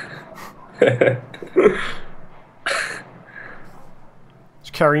 It's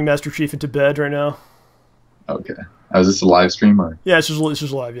carrying Master Chief into bed right now. Okay. Was this a live stream or? Yeah, this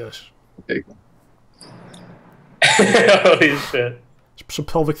is live. Yes. Okay. Cool. Holy shit! Some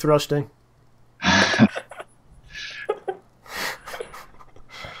pelvic thrusting.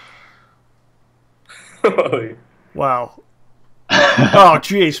 Wow. Oh,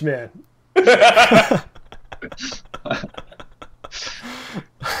 jeez, man.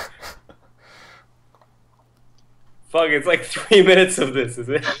 Fuck, it's like 3 minutes of this, is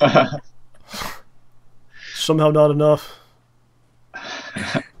it? Somehow not enough.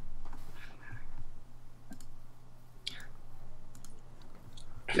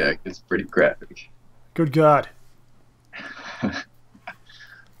 Yeah, it's pretty graphic. Good God.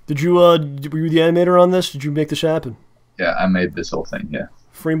 Did you, were you the animator on this? Did you make this happen? Yeah, I made this whole thing, yeah.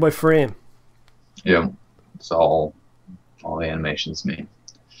 Frame by frame. Yeah, it's all the animations me.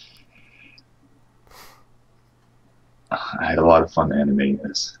 I had a lot of fun animating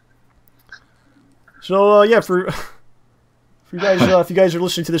this. So, yeah, for you guys, if you guys are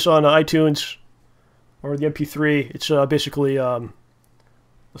listening to this on iTunes or the MP3, it's basically a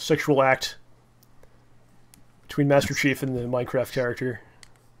sexual act between Master Chief and the Minecraft character.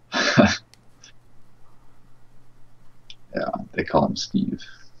 Yeah, they call him Steve.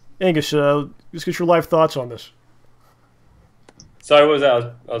 Angus, let's get your live thoughts on this. Sorry, what was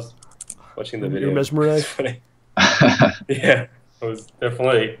that? I was watching the video. You're mesmerized? Yeah, it was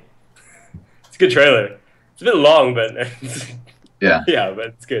definitely... It's a good trailer. It's a bit long, but... Yeah. Yeah, but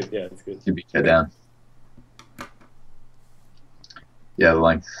it's good. Yeah, it's good. You beat that down. Yeah, the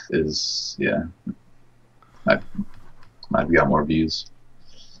length is... Yeah. Might have got more views.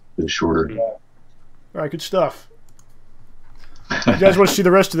 A bit shorter. All right, good stuff. If you guys want to see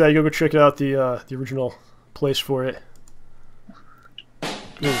the rest of that, you go check out the original place for it. A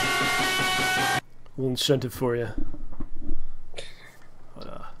little incentive for you.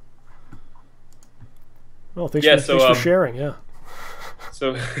 But, well, thanks for sharing. Yeah.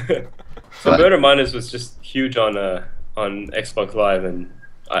 So, Murder Miners was just huge on Xbox Live, and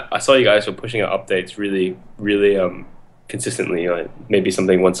I saw you guys were pushing out updates really consistently, like maybe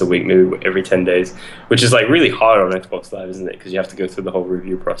something once a week, maybe every 10 days, which is like really hard on Xbox Live, isn't it? Because you have to go through the whole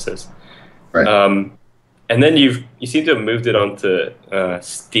review process. Right. And then you seem to have moved it onto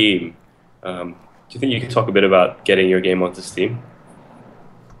Steam. Do you think you can talk a bit about getting your game onto Steam?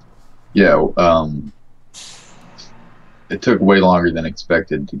 Yeah. It took way longer than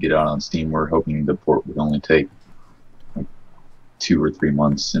expected to get out on Steam. We're hoping the port would only take like 2 or 3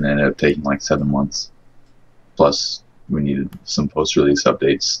 months, and it ended up taking like 7 months. Plus, we needed some post-release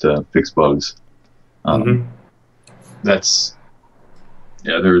updates to fix bugs. That's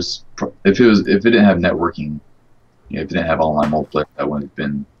there's if it didn't have networking, if it didn't have online multiplayer, that wouldn't have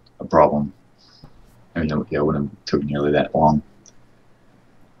been a problem. I mean, it wouldn't have took nearly that long.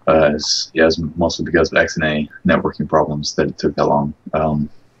 It's mostly because of XNA networking problems that it took that long.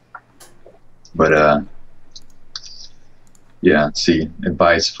 See,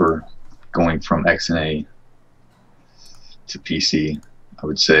 advice for going from XNA to PC, I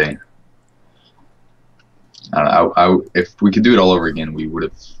would say, if we could do it all over again, we would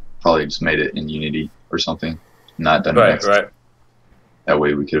have probably just made it in Unity or something, not done it. Right. That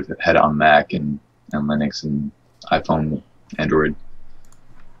way we could have had it on Mac and Linux and iPhone, Android.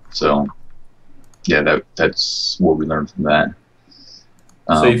 So, yeah, that's what we learned from that.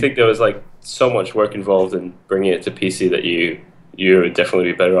 So you think there was like so much work involved in bringing it to PC that you would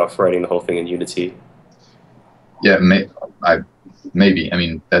definitely be better off writing the whole thing in Unity? Yeah, maybe. I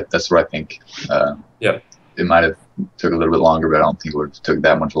mean, that's what I think. Yeah. It might have took a little bit longer, but I don't think it would have took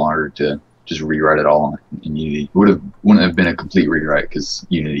that much longer to just rewrite it all in Unity. It wouldn't have been a complete rewrite because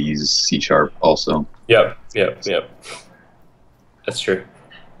Unity uses C# also. Yep. That's true.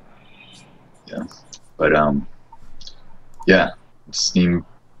 Yeah, but yeah, Steam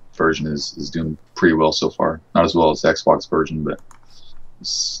version is doing pretty well so far. Not as well as the Xbox version, but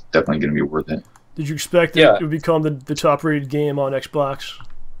it's definitely going to be worth it. Did you expect that it would become the top-rated game on Xbox?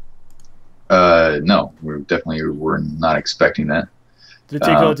 No, we're not expecting that. Did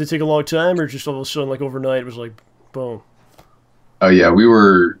it take a long time, or just all of a sudden, like overnight, it was like, boom? Oh yeah, we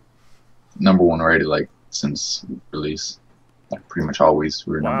were #1 rated like since release. Like pretty much always,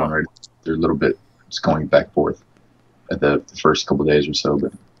 we were #1 rated. They're a little bit just going back and forth at the first couple of days or so,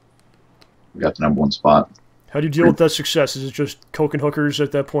 but we got the #1 spot. How do you deal with that success? Is it just coke and hookers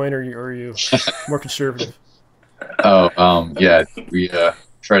at that point, or are you more conservative? Yeah, we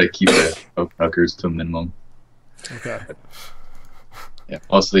try to keep the coke and hookers to a minimum. Okay. Yeah,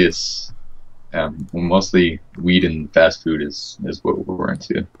 mostly it's mostly weed and fast food is what we're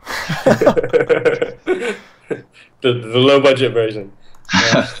into. the low budget version.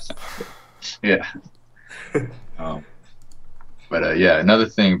 Yeah. But yeah, another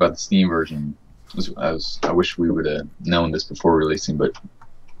thing about the Steam version was I wish we would have known this before releasing, but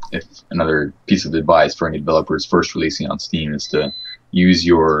if another piece of advice for any developers first releasing on Steam is to use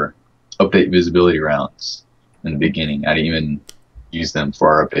your update visibility rounds in the beginning. I didn't even use them for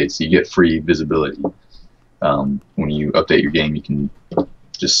our updates. You get free visibility. When you update your game, you can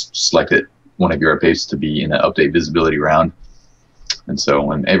just select one of your updates to be in the update visibility round. And so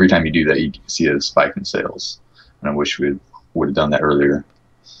every time you do that, you see a spike in sales. And I wish we would have done that earlier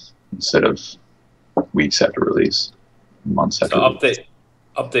instead of weeks after release, months after release.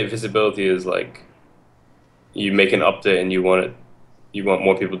 Update visibility is like you make an update and you want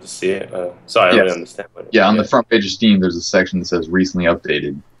more people to see it. Sorry, I don't really understand. On the front page of Steam, there's a section that says recently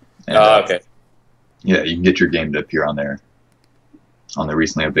updated. And, okay. Yeah, you can get your game to appear on there, on the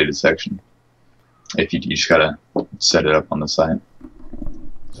recently updated section. If you just gotta set it up on the site.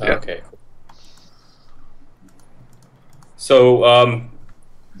 Yeah. Okay. So,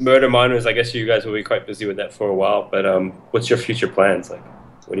 Murder Miners, I guess you guys will be quite busy with that for a while. But what's your future plans? Like,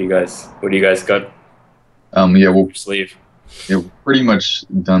 what do you guys got? We'll sleeve. Yeah, we're pretty much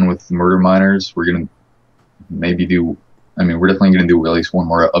done with Murder Miners. We're gonna maybe do. We're definitely gonna do at least one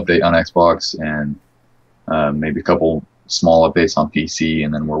more update on Xbox and maybe a couple small updates on PC,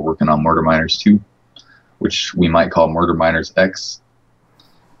 and then we're working on Murder Miners 2, which we might call Murder Miners X,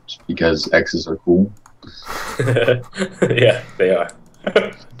 just because X's are cool. Yeah, they are.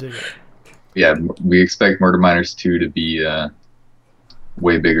 Yeah, we expect Murder Miners 2 to be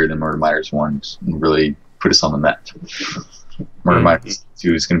way bigger than Murder Miners 1 and really put us on the map. Murder Miners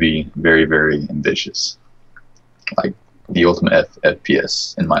 2 is going to be very, very ambitious. Like the ultimate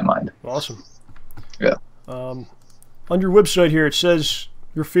FPS in my mind. Awesome. Yeah. On your website here, it says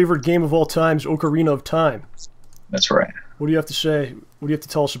your favorite game of all time is Ocarina of Time. That's right. What do you have to say? What do you have to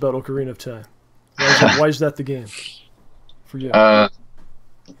tell us about Ocarina of Time? Why is that the game for you? I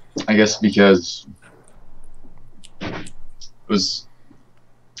guess because it was.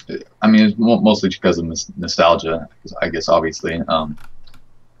 It's mostly because of nostalgia. I guess obviously, that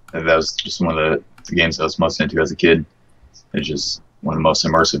was just one of the games I was most into as a kid. It's just one of the most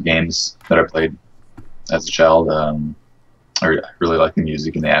immersive games that I played as a child. I really like the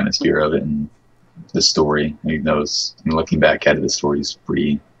music and the atmosphere of it and the story. Even though looking back at it, the story is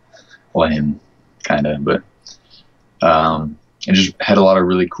pretty lame, kind of, but it just had a lot of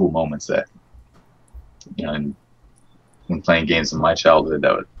really cool moments that, and when playing games in my childhood,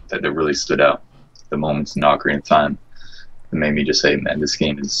 that really stood out. The moments in Ocarina of Time that made me just say, man, this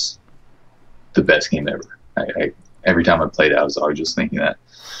game is the best game ever. Every time I played it, I was always just thinking that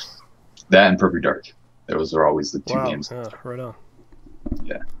and Perfect Dark. Those are always the two games. Yeah, right on.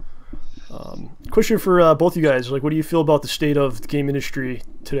 Yeah. Question for both you guys: like, what do you feel about the state of the game industry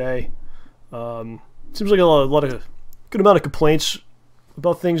today? Seems like a lot of good amount of complaints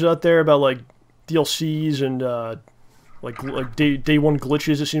about things out there about like DLCs and like day one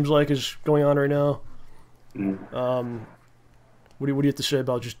glitches. It seems like is going on right now. What do you have to say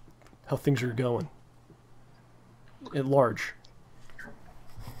about just how things are going at large?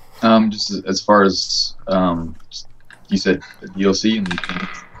 Just as far as you said, DLC and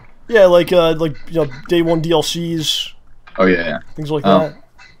yeah, like day one DLCs. Oh yeah. Things like that.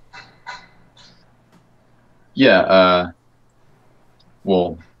 Yeah.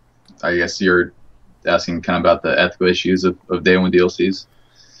 Well, I guess you're asking kind of about the ethical issues of day one DLCs,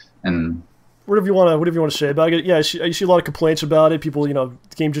 and whatever you want to say about it. Yeah, I see a lot of complaints about it. People, the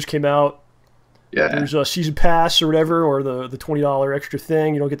game just came out. Yeah. There's a season pass or whatever, or the $20 extra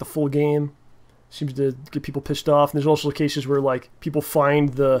thing. You don't get the full game. Seems to get people pissed off. And there's also cases where like people find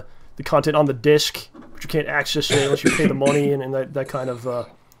the content on the disc, but you can't access it unless you pay the money and that kind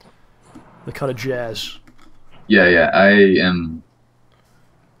of jazz. Yeah.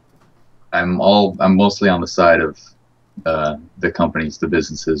 I'm mostly on the side of the companies, the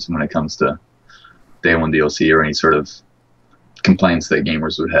businesses, when it comes to day one DLC or any sort of complaints that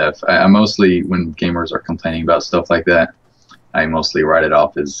gamers would have. I mostly, when gamers are complaining about stuff like that, I mostly write it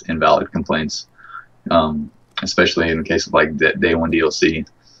off as invalid complaints, especially in the case of like day one DLC,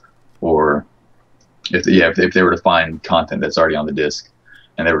 or if they were to find content that's already on the disc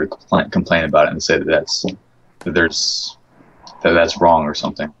and they were to complain about it and say that's wrong or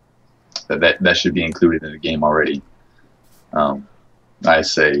something. that should be included in the game already. I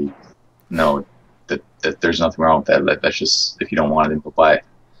say no, that there's nothing wrong with that. That's just, if you don't want it, then go buy it.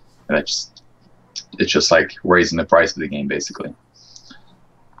 And it's just like raising the price of the game, basically.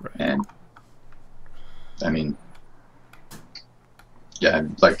 Right. And I mean, yeah,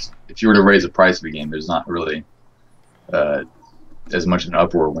 like if you were to raise the price of a game, there's not really as much an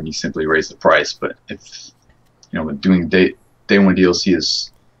uproar when you simply raise the price. But if doing day one DLC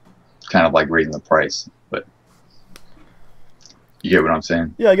is kind of like raising the price. But you get what I'm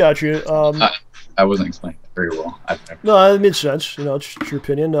saying? Yeah, I got you. I wasn't explaining that very well. No, it made sense. It's your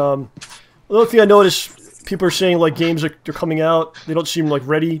opinion. Another thing I noticed, people are saying like games they're coming out, they don't seem like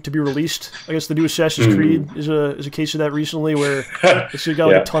ready to be released. I guess the new Assassin's Creed is a case of that recently, where it's got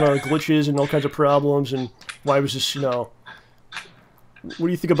like a ton of glitches and all kinds of problems. And why was this? What do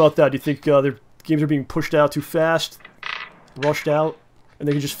you think about that? Do you think their games are being pushed out too fast, rushed out, and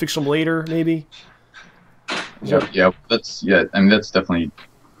they can just fix them later, maybe? Yeah, that's definitely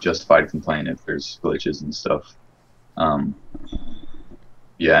justified complaint if there's glitches and stuff.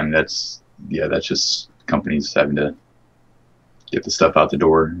 That's just companies having to get the stuff out the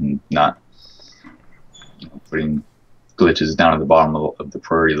door and not putting glitches down at the bottom of the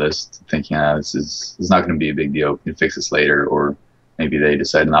priority list, thinking this is not going to be a big deal. We can fix this later, or maybe they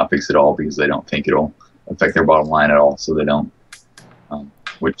decide to not fix it all because they don't think it'll affect their bottom line at all, so they don't.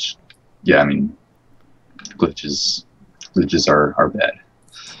 Glitches are bad.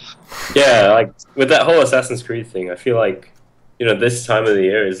 Yeah, like with that whole Assassin's Creed thing, I feel like this time of the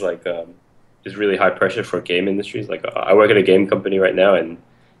year is like is really high pressure for game industries. Like I work at a game company right now, and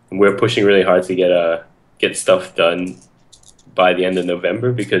we're pushing really hard to get stuff done by the end of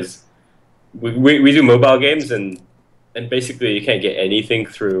November, because we do mobile games, and basically you can't get anything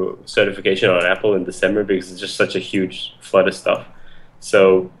through certification on Apple in December because it's just such a huge flood of stuff.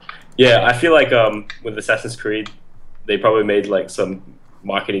 So yeah, I feel like with Assassin's Creed, they probably made like some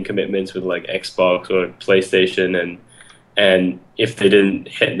marketing commitments with like Xbox or PlayStation, and if they didn't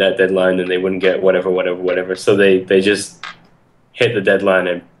hit that deadline, then they wouldn't get whatever. So they just hit the deadline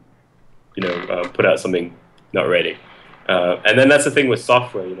and put out something not ready. And then that's the thing with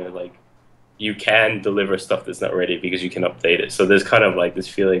software, like you can deliver stuff that's not ready because you can update it. So there's kind of like this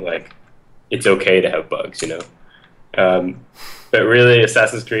feeling like it's okay to have bugs, But really,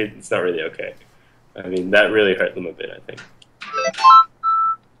 Assassin's Creed, it's not really okay. I mean, that really hurt them a bit, I think.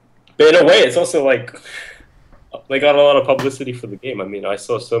 But in a way, it's also like they got a lot of publicity for the game. I mean, I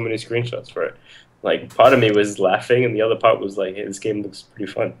saw so many screenshots for it. Like, part of me was laughing, and the other part was like, hey, this game looks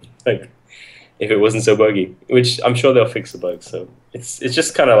pretty fun. Like, if it wasn't so buggy, which I'm sure they'll fix the bugs. So it's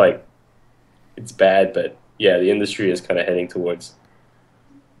just kind of like, it's bad, but yeah, the industry is kind of heading towards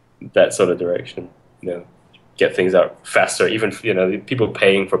that sort of direction. Get things out faster, even people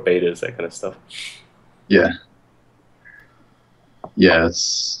paying for betas, that kind of stuff. Yeah.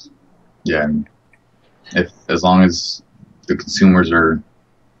 If as long as the consumers are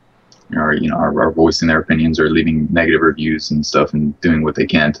voicing their opinions or leaving negative reviews and stuff and doing what they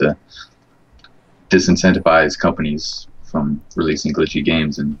can to disincentivize companies from releasing glitchy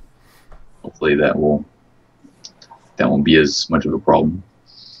games, and hopefully that won't be as much of a problem.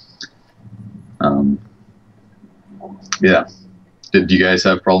 Yeah. Did you guys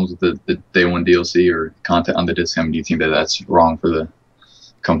have problems with the day one DLC or content on the disc? I mean, do you think that that's wrong for the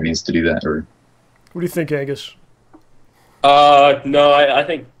companies to do that, or? What do you think, Angus? No, I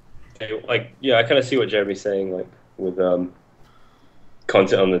think I kind of see what Jeremy's saying. Like with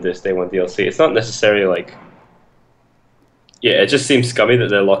content on the disc day one DLC, it's not necessarily like. Yeah, it just seems scummy that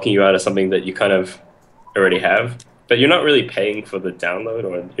they're locking you out of something that you kind of already have, but you're not really paying for the download,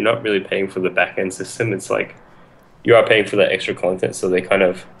 or you're not really paying for the back end system. It's like you are paying for that extra content, so they kind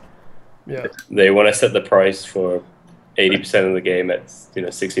of they want to set the price for 80% of the game at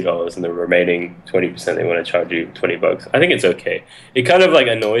 $60, and the remaining 20% they want to charge you $20. I think it's okay. It kind of like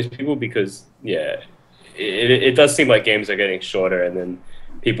annoys people because it does seem like games are getting shorter, and then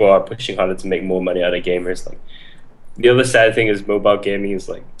people are pushing harder to make more money out of gamers. Like the other sad thing is mobile gaming is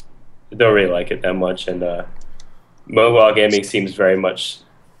like I don't really like it that much, and mobile gaming seems very much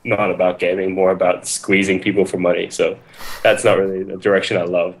not about gaming, more about squeezing people for money. So that's not really the direction I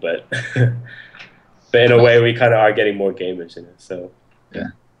love, but but in a way we kind of are getting more gamers in it. So yeah,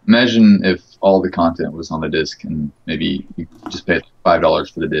 imagine if all the content was on the disc, and maybe you just paid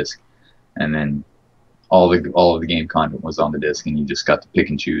 $5 for the disc, and then all of the game content was on the disc, and you just got to pick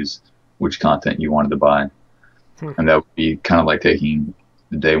and choose which content you wanted to buy. And that would be kind of like taking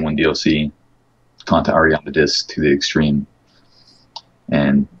the day one DLC content already on the disc to the extreme.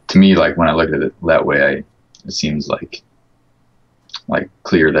 And to me, like when I look at it that way, it seems like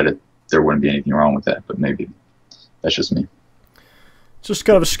clear that there wouldn't be anything wrong with that. But maybe that's just me. It's just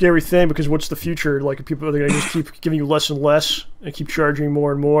kind of a scary thing because what's the future? Like, people are going to just keep giving you less and less and keep charging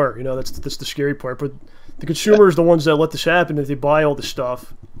more and more. You know, that's the scary part. But the consumers, the ones that let this happen, if they buy all this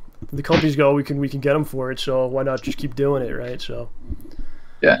stuff, the companies go, we can get them for it. So why not just keep doing it, right? So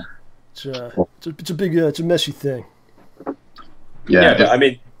yeah, it's a big it's a messy thing. Yeah, but I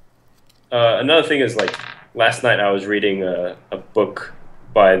mean, another thing is, like, last night I was reading a book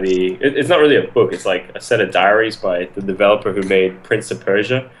by it's not really a book, it's like a set of diaries by the developer who made Prince of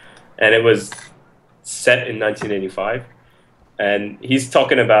Persia, and it was set in 1985, and he's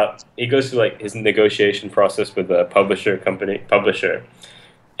talking about, he goes through like his negotiation process with a publisher,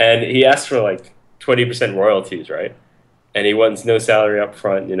 and he asked for like 20% royalties, right? And he wants no salary up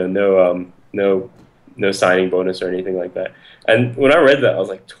front, you know, no signing bonus or anything like that. And when I read that, I was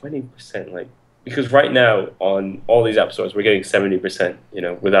like, 20%, like, because right now on all these app stores we're getting 70%, you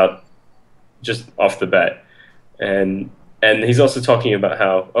know, without, just off the bat. And he's also talking about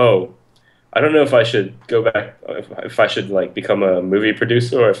how, oh, I don't know if I should go back, if I should like become a movie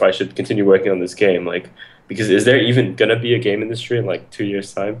producer or if I should continue working on this game, like, because is there even gonna be a game industry in like 2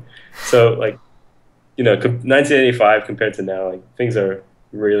 years time? So like, you know, 1985 compared to now, like, things are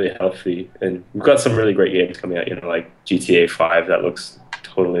really healthy, and we've got some really great games coming out, you know, like GTA 5 that looks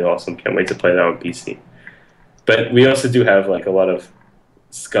totally awesome. Can't wait to play that on PC. But we also do have like a lot of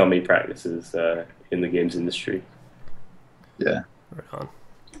scummy practices in the games industry. Yeah. Right on.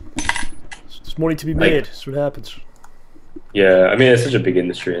 There's money to be made. That's what happens. Yeah, I mean, it's such a big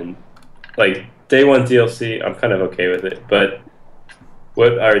industry, and like day one DLC, I'm kind of okay with it. But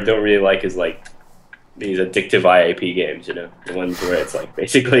what I don't really like is like these addictive IAP games, you know, the ones where it's like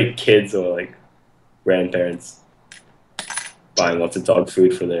basically kids or like grandparents buying lots of dog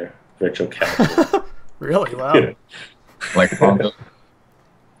food for their virtual cat. Really? Wow. You know? Like Farmville.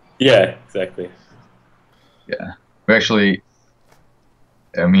 Yeah, exactly. Yeah, we actually,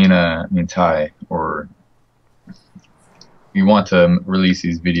 me and Ty, or we want to release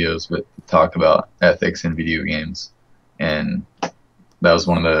these videos with talk about ethics in video games, and that was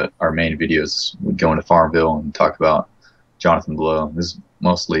one of our main videos. We'd go into Farmville and talk about Jonathan Blow. This is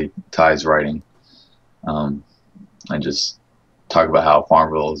mostly Ty's writing, and just talk about how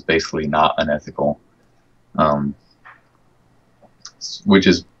Farmville is basically not unethical, which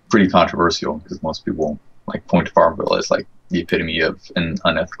is pretty controversial because most people like point to Farmville as like the epitome of an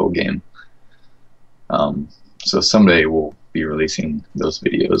unethical game. So someday we'll be releasing those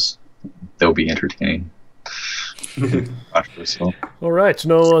videos. They'll be entertaining. Controversial. All right.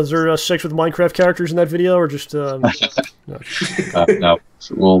 So, is there sex with Minecraft characters in that video, or just? No. No.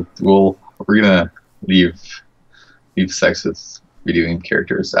 So we're gonna leave sex with video game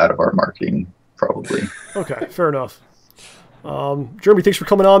characters out of our marketing, probably. Okay, fair enough. Jeremy, thanks for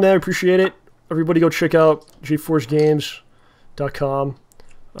coming on, man. I appreciate it. Everybody go check out Jforcegames.com.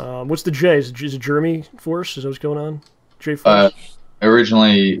 What's the J? Is it Jeremy Force? Is that what's going on? Jforce?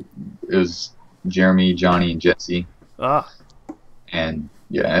 Originally, it was Jeremy, Johnny, and Jesse. Ah. And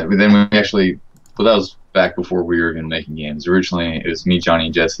yeah, but then we actually, well, that was back before we were even making games. Originally, it was me, Johnny,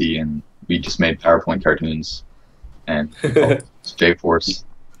 and Jesse, and we just made PowerPoint cartoons. And it's Jforce.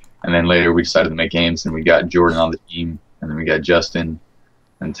 And then later we decided to make games, and we got Jordan on the team, and then we got Justin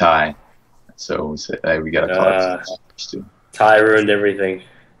and Ty. So we said, hey, we got to talk to Ty ruined everything.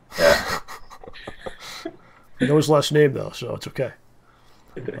 Yeah. I know his last name though, so it's okay.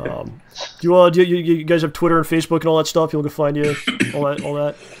 Do you guys have Twitter and Facebook and all that stuff? People can find you, all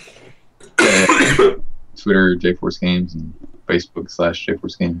that. Yeah. Twitter, Jforcegames, and Facebook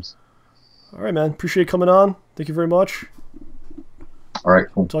 /Jforcegames. All right, man. Appreciate you coming on. Thank you very much. All right,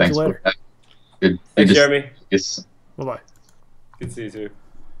 cool. Talk to you later. Good. Thanks, Jeremy. Yes. Bye-bye. Good to see you too.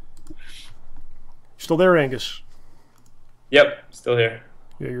 Still there, Angus? Yep, still here.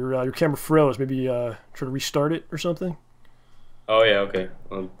 Yeah, your camera froze. Maybe try to restart it or something. Oh yeah, okay.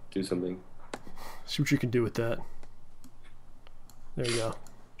 I'll do something. See what you can do with that. There you go.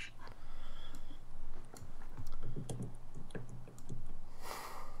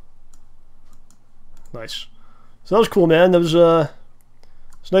 Nice. So that was cool, man. That was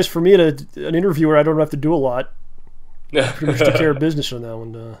it's nice for me to an interviewer. I don't have to do a lot. Pretty much took care of business on that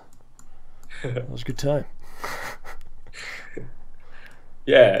one. That was a good time.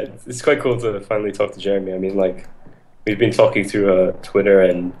 Yeah, it's quite cool to finally talk to Jeremy. I mean, like, we've been talking through Twitter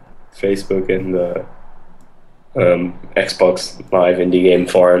and Facebook and Xbox Live indie game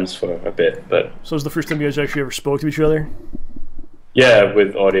forums for a bit, but so it was the first time you guys actually ever spoke to each other? Yeah,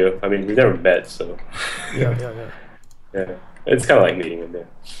 with audio. I mean, we've never met, so yeah. It's kind of like meeting him there.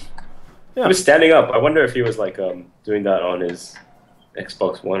 Yeah. He was standing up. I wonder if he was like doing that on his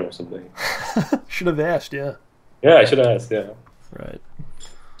Xbox One or something. Should have asked, yeah. Yeah, I should have asked. Yeah. Right.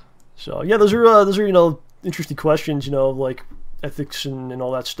 So yeah, those are interesting questions, like ethics and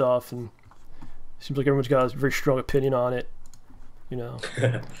all that stuff, and it seems like everyone's got a very strong opinion on it,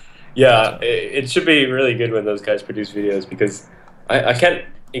 Yeah, it should be really good when those guys produce videos, because I can't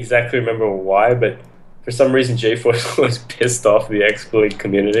exactly remember why, but for some reason Jforce was pissed off the exploit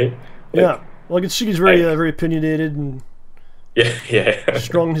community. Yeah, well, I can see he's very opinionated and yeah.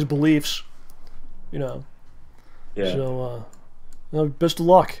 strong in his beliefs, Yeah. So, best of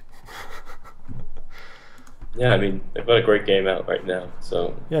luck. Yeah, I mean, they've got a great game out right now,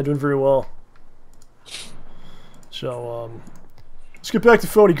 so... Yeah, doing very well. So, let's get back to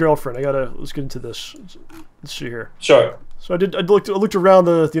Phoney Girlfriend. Let's get into this. Let's see here. Sure. So I looked around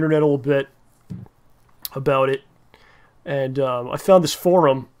the internet a little bit about it, and I found this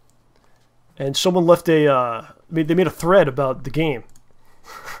forum, and someone left they made a thread about the game.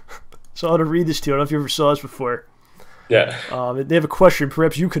 So I want to read this to you. I don't know if you ever saw this before. Yeah. They have a question.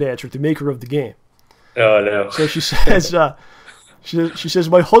 Perhaps you could answer it, the maker of the game. Oh no. So she says, she says,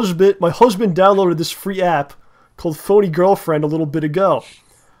 my husband downloaded this free app called Phoney Girlfriend a little bit ago.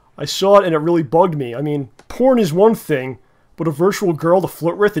 I saw it and it really bugged me. I mean, porn is one thing, but a virtual girl to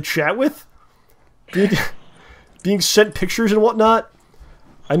flirt with and chat with, being sent pictures and whatnot.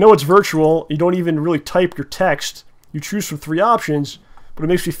 I know it's virtual. You don't even really type your text. You choose from 3 options, but it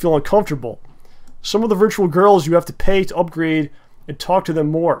makes me feel uncomfortable. Some of the virtual girls you have to pay to upgrade and talk to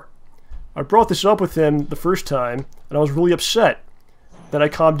them more. I brought this up with him the first time, and I was really upset. Then I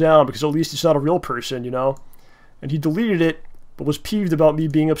calmed down, because at least it's not a real person, And he deleted it, but was peeved about me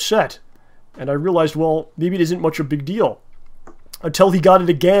being upset. And I realized, well, maybe it isn't much a big deal. Until he got it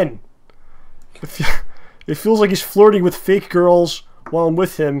again. It feels like he's flirting with fake girls while I'm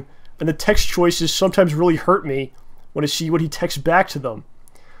with him, and the text choices sometimes really hurt me when I see what he texts back to them.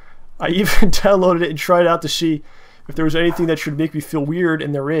 I even downloaded it and tried out to see if there was anything that should make me feel weird,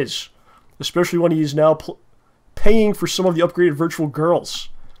 and there is. Especially when he is now paying for some of the upgraded virtual girls.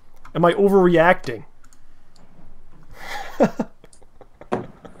 Am I overreacting?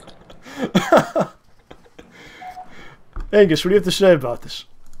 Angus, what do you have to say about this?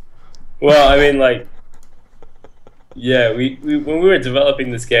 Well, I mean, like, yeah, we when we were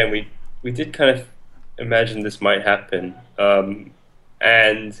developing this game, we did kind of imagine this might happen, and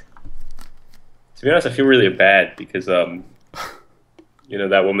to be honest, I feel really bad because that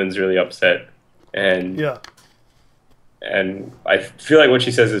woman's really upset, and yeah, and I feel like what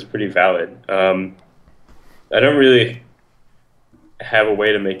she says is pretty valid. I don't really have a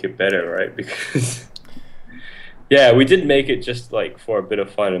way to make it better, right? Because yeah, we did make it just like for a bit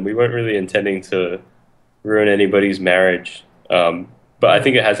of fun, and we weren't really intending to ruin anybody's marriage. But I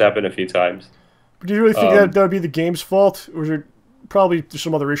think it has happened a few times. But do you really think that would be the game's fault, or is there probably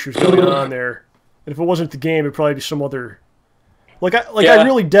some other issues going on there? And if it wasn't the game, it'd probably be some other. I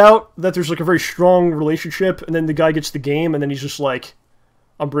really doubt that there's like a very strong relationship, and then the guy gets the game, and then he's just like,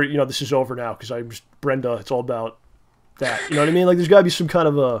 this is over now because I'm just Brenda. It's all about that. You know what I mean? Like, there's got to be some kind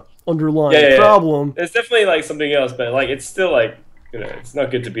of a underlying problem. There's definitely like something else, but like it's still like it's not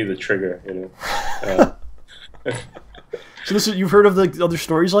good to be the trigger. So you've heard of the other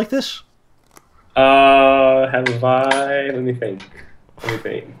stories like this? Have I? Let me think.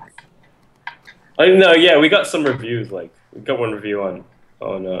 Like, no, yeah, we got some reviews. Like, we got one review on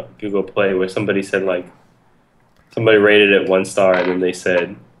Google Play where somebody said like somebody rated it 1 star, and then they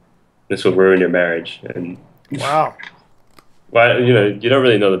said this will ruin your marriage. And wow. Well, you don't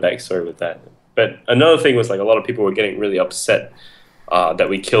really know the backstory with that. But another thing was like a lot of people were getting really upset that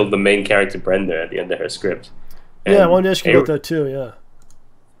we killed the main character Brenda at the end of her script. And yeah, I wanted to ask you about that too. Yeah.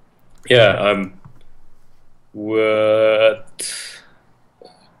 Yeah.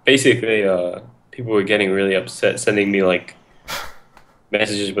 Basically, people were getting really upset, sending me like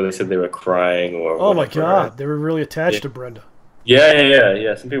messages where they said they were crying or. Oh my God! They were really attached to Brenda.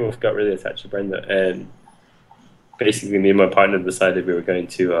 Yeah. Some people got really attached to Brenda, and basically, me and my partner decided we were going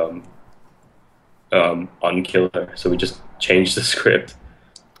to unkill her. So we just changed the script.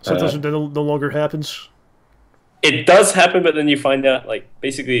 So that no longer happens. It does happen, but then you find out, like,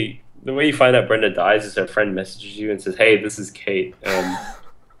 basically, the way you find out Brenda dies is her friend messages you and says, "Hey, this is Kate.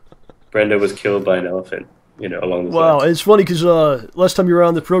 Brenda was killed by an elephant." Along those lines. Wow, it's funny because last time you were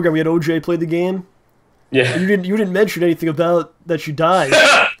on the program, we had OJ play the game. Yeah. You didn't mention anything about that she died.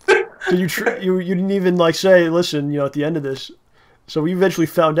 So you didn't even like say, listen, at the end of this. So we eventually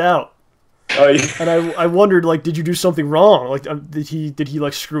found out. Oh yeah. And I wondered, like, did you do something wrong? Like, did he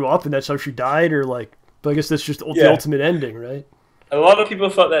like screw up and that's how she died, or like? But I guess that's just the ultimate ending, right? A lot of people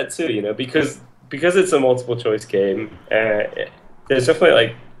thought that too, because it's a multiple choice game. there's definitely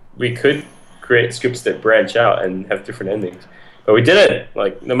like we could create scripts that branch out and have different endings, but we didn't.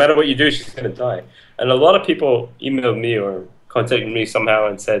 Like no matter what you do, she's gonna die. And a lot of people emailed me or contacted me somehow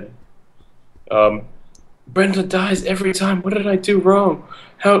and said, "Brenda dies every time. What did I do wrong?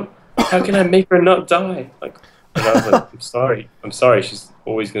 How can I make her not die?" Like, and I was like, I'm sorry. She's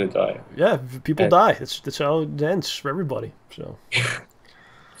always gonna die. Yeah, people die. That's how it ends for everybody. So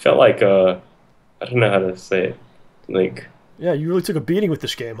felt like I don't know how to say it. Like, yeah, you really took a beating with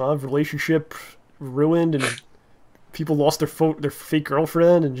this game, huh? Relationship ruined, and people lost their fake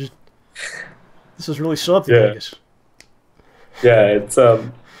girlfriend, and just this is really something. Yeah. I guess. Yeah, it's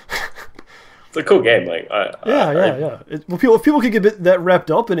a cool game. Like, yeah. Well, if people can get that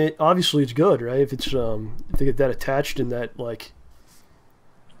wrapped up in it, obviously it's good, right? If it's if they get that attached and that like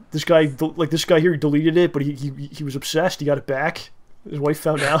this guy here deleted it, but he was obsessed. He got it back. His wife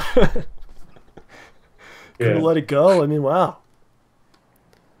found out. Couldn't let it go. I mean, wow.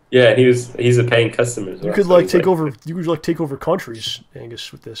 Yeah, he's a paying customer. You could like take over. You could like take over countries,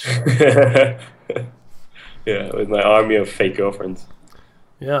 Angus, with this. Yeah, with my army of fake girlfriends.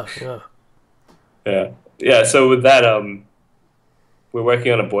 Yeah. So with that, we're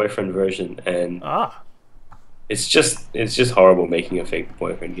working on a boyfriend version, and it's just horrible making a fake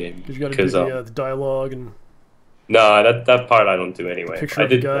boyfriend game. Because you got to do the dialogue and. No, that part I don't do anyway. Picture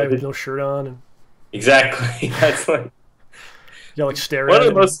of the guy with no shirt on. And... Exactly. That's like. You like stare at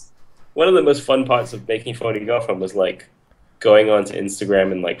it. One of the most fun parts of making Phoney Girlfriend was like going onto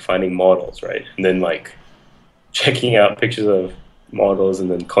Instagram and like finding models, right? And then like checking out pictures of models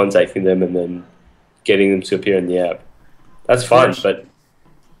and then contacting them and then getting them to appear in the app. That's fun, but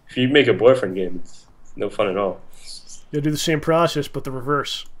if you make a boyfriend game, it's no fun at all. You'll do the same process, but the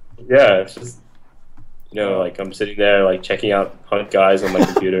reverse. Yeah, it's just, like I'm sitting there like checking out hot guys on my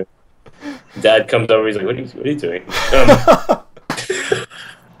computer. Dad comes over, he's like, what are you doing?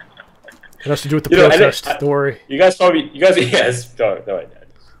 It has to do with the protest. Don't worry. You guys, yes, don't worry, Dad.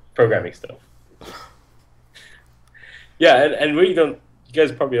 Programming stuff. Yeah, and you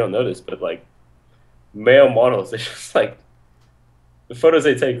guys probably don't know this, but like male models, they're just like the photos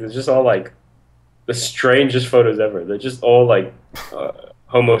they take. They're just all like the strangest photos ever. They're just all like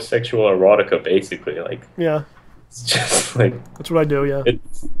homosexual erotica, basically. Like, yeah, it's just like that's what I do.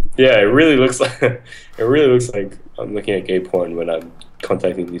 Yeah, it really looks like I'm looking at gay porn when I'm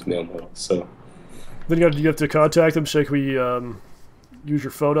contacting these male models. So then you have to contact them. Say, can we use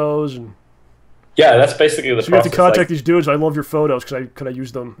your photos? And yeah, that's basically the process. You have to contact these dudes. I love your photos. Can I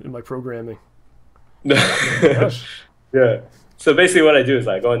use them in my programming? Yes. Yeah. So basically, what I do is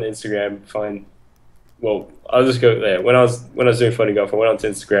I go on Instagram, find. Well, I'll just go there. When I was doing Phoney Girlfriend, I went onto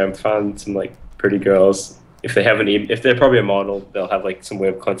Instagram, found some like pretty girls. If they're probably a model, they'll have like some way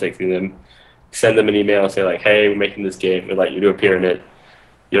of contacting them. Send them an email and say like, "Hey, we're making this game. We'd like you to appear in it.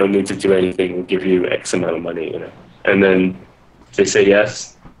 You don't need to do anything. We'll give you X amount of money, And then if they say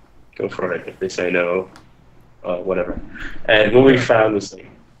yes, go for it. If they say no, whatever. And what we found was like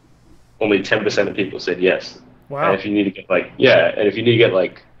only 10% of people said yes. Wow. And if you need to get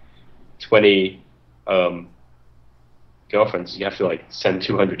like 20 girlfriends, you have to like send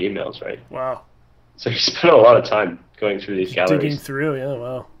 200 emails, right? Wow. So you spend a lot of time going through these galleries. Digging through, yeah,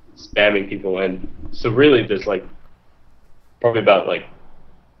 wow. Spamming people, and so really there's like probably about like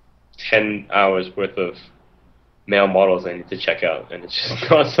 10 hours worth of male models I need to check out, and it's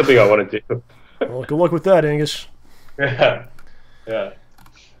just not something I want to do. Well, good luck with that, Angus. Yeah.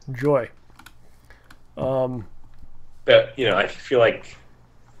 Enjoy. But I feel like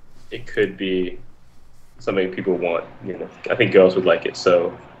it could be something people want. I think girls would like it,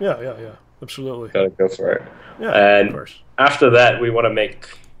 so yeah, absolutely. Gotta go for it. Yeah, and of course. After that, we want to make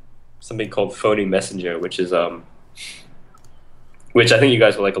something called Phoney Messenger, which I think you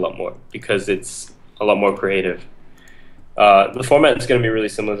guys will like a lot more because it's a lot more creative. The format is going to be really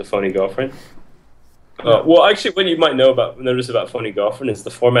similar to Phoney Girlfriend. Well, actually, what you might notice about Phoney Girlfriend is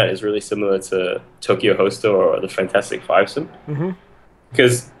the format is really similar to Tokyo Hosto or the Fantastic Fivesome. Mm-hmm.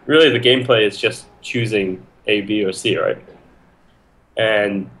 Because really the gameplay is just choosing A, B, or C, right?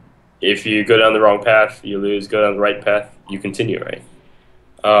 And if you go down the wrong path, you lose. Go down the right path, you continue, right?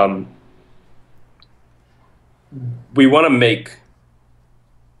 We want to make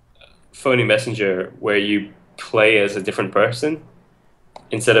Phoney Messenger where you play as a different person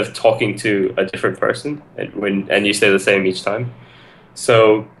instead of talking to a different person, and you stay the same each time.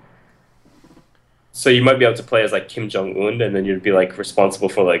 So you might be able to play as like Kim Jong-un, and then you'd be like responsible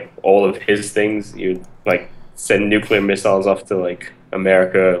for like all of his things. You'd like send nuclear missiles off to like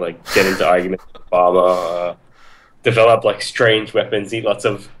America, like get into arguments with Obama, develop like strange weapons, eat lots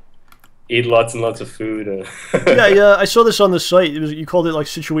of eat lots and lots of food. Yeah. I saw this on the site. You called it like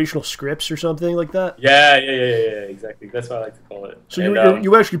situational scripts or something like that. Yeah. Exactly. That's what I like to call it. So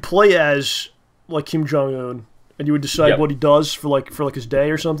you actually play as like Kim Jong Un, and you would decide what he does for like his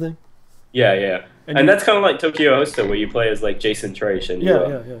day or something. Yeah. And that's kind of like Tokyo Hosta, where you play as like Jason Trace, and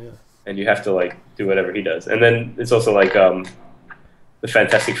and you have to like do whatever he does. And then it's also like the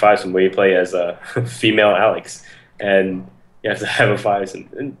Fantastic Five, where you play as a female Alex, and you have to have a five.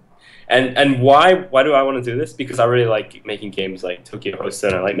 And why do I want to do this? Because I really like making games like Tokyo Hosta,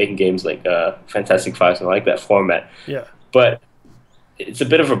 and I like making games like Fantastic Five, and I like that format. Yeah. But it's a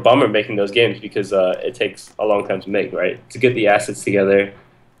bit of a bummer making those games because it takes a long time to make, right? To get the assets together, it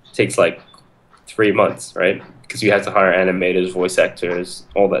takes like 3 months, right? Because you have to hire animators, voice actors,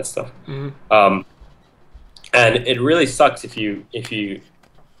 all that stuff. Mm-hmm. And it really sucks if you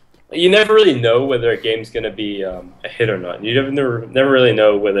never really know whether a game's going to be a hit or not. You never really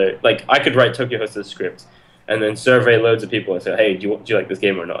know whether, like, I could write Tokyo Hosta's script and then survey loads of people and say, hey, do you like this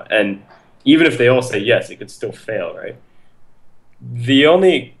game or not? And even if they all say yes, it could still fail, right? The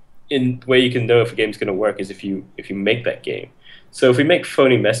only way you can know if a game's going to work is if you make that game. So if we make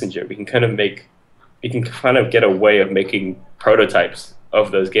Phoney Messenger, we can kind of get a way of making prototypes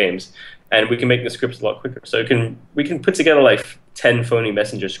of those games, and we can make the scripts a lot quicker. So we can put together like 10 Phoney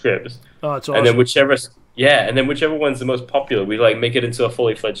Messenger scripts. Oh, that's awesome. And then whichever one's the most popular, we like make it into a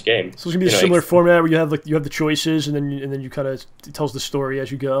fully fledged game. So it's gonna be a similar format where you have the choices, and then you kind of tells the story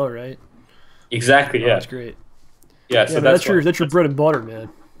as you go, right? Exactly. Yeah. That's great. Yeah. So that's your bread and butter, man.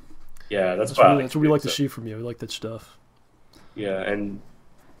 Yeah, that's what we like to see from you. We like that stuff. Yeah, and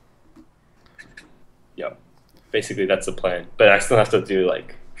yeah, basically that's the plan. But I still have to do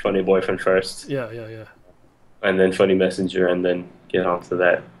like Phoney Boyfriend first. Yeah. And then Phoney Messenger, and then get onto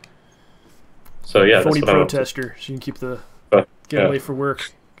that. So yeah, Phoney that's what Protester, so you can keep the get late for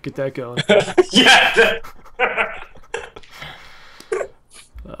work, get that going. Yeah.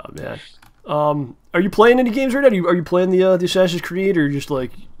 Oh man, are you playing any games right now? Are you playing the Assassin's Creed, or just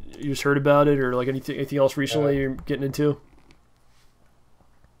like you just heard about it, or like anything else recently you're getting into?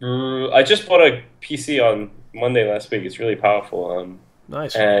 I just bought a PC on Monday last week. It's really powerful.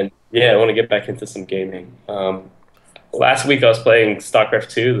 Nice. And yeah, I want to get back into some gaming. Last week I was playing StarCraft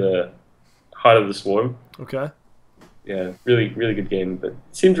 2, the Heart of the Swarm. Okay. Yeah, really good game, but it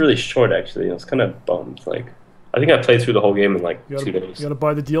seemed really short actually. I was kind of bummed. Like, I think I played through the whole game in like 2 days. You gotta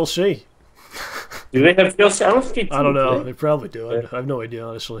buy the DLC. Do they have DLC? I don't know. They probably do. I have no idea,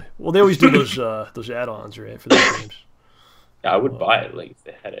 honestly. Well, they always do those add-ons, right, for those games. Yeah, I would buy it like if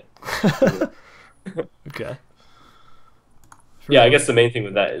they had it. Okay. Yeah, I guess the main thing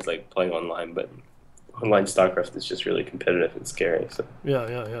with that is like playing online, but online StarCraft is just really competitive and scary. So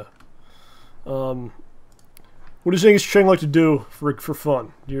yeah. What does Angus Cheng like to do for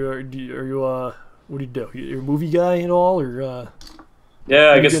fun? What do you do? You're a movie guy at all, or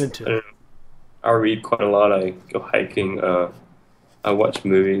yeah, I guess I read quite a lot. I go hiking. I watch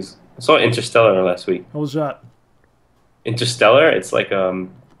movies. I saw Interstellar last week. How was that? Interstellar? It's like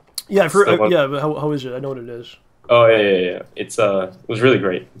yeah, I've heard. Yeah, but how is it? I know what it is. Oh yeah. It was really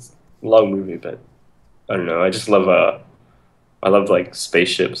great. It's a long movie, but I don't know. I just love I love like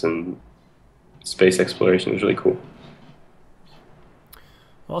spaceships and space exploration. It was really cool.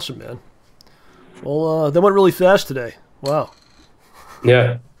 Awesome, man. Well, that went really fast today. Wow.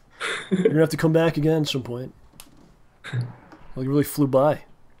 Yeah. You're gonna have to come back again at some point. Like, it really flew by.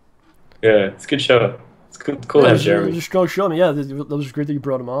 Yeah, it's a good show. It's cool to have Jeremy. Just go show me. Yeah, that was great that you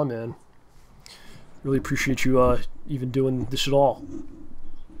brought him on, man. Really appreciate you even doing this at all.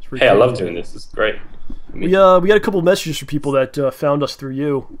 Hey, I love doing this. It's great. We got a couple of messages from people that found us through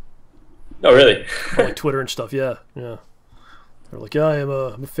you. Oh, really? On, like Twitter and stuff. Yeah. They're like, yeah,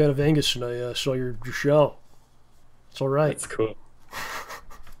 I'm a fan of Angus, and I saw your show. It's all right. That's cool.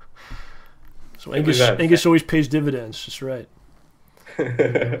 So Angus always pays dividends. That's right.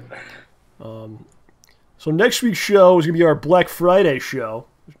 So next week's show is going to be our Black Friday show,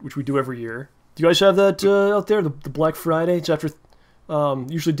 which we do every year. Do you guys have that out there, the Black Friday? It's after,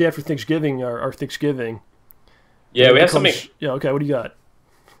 usually day after Thanksgiving, our Thanksgiving. Yeah, we have something. Yeah, okay, what do you got?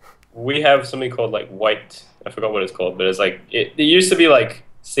 We have something called like White. I forgot what it's called, but it's like, it used to be like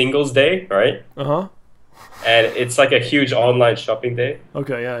Singles Day, right? Uh-huh. And it's like a huge online shopping day.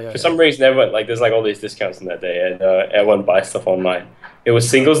 Okay, yeah. For some reason, everyone, like, there's like all these discounts on that day, and everyone buys stuff online. It was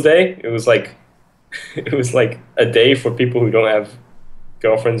Singles Day. It was like a day for people who don't have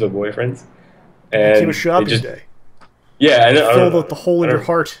girlfriends or boyfriends. And it was a shopping day. Yeah, and fill the hole in your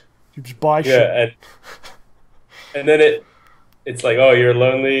heart. You just buy shit. Yeah, and then it's like, oh, you're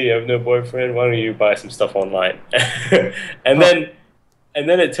lonely, you have no boyfriend. Why don't you buy some stuff online? And then and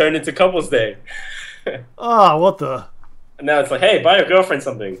then it turned into Couples Day. Ah, what the? And now it's like, hey, buy your girlfriend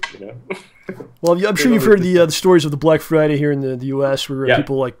something, you know. Well, I'm sure you've heard the stories of the Black Friday here in the U.S. where Yeah.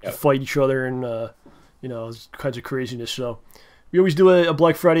 people like fight each other and you know, all kinds of craziness. So we always do a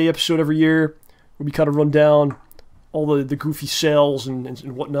Black Friday episode every year where we kind of run down all the goofy sales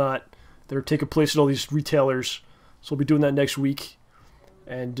and whatnot that are taking place at all these retailers. So we'll be doing that next week,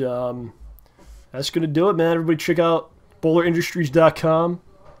 and that's gonna do it, man. Everybody, check out bowlerindustries.com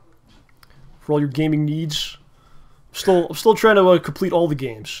for all your gaming needs. I'm still trying to complete all the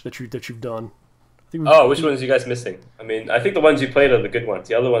games that you've done. Which ones are you guys missing? I mean, I think the ones you played are the good ones.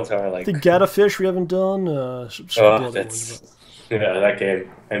 The other ones are like... I think Gatafish we haven't done. That's... Yeah, that game.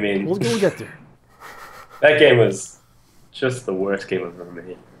 I mean... We'll get there. That game was just the worst game I've ever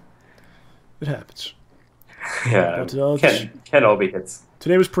made. It happens. Yeah, But, can't all be hits.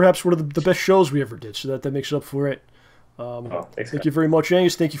 Today was perhaps one of the best shows we ever did, so that makes up for it. Thank you very much,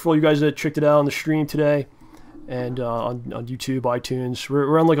 Angus. Thank you for all you guys that checked it out on the stream today. And on YouTube, iTunes,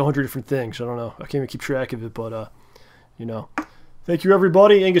 we're on like 100 different things. I don't know. I can't even keep track of it, but you know, thank you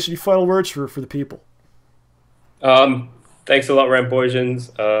everybody. Angus, any final words for the people? Thanks a lot,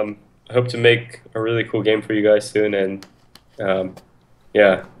 Ramboisians. I hope to make a really cool game for you guys soon, and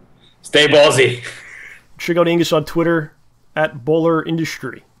yeah, stay ballsy. Check out Angus on Twitter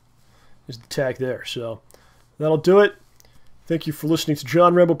 @BowlerIndustry is the tag there. So that'll do it. Thank you for listening to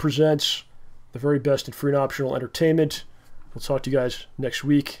John Rambo Presents, the very best in free and optional entertainment. We'll talk to you guys next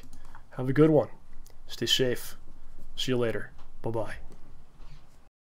week. Have a good one. Stay safe. See you later. Bye-bye.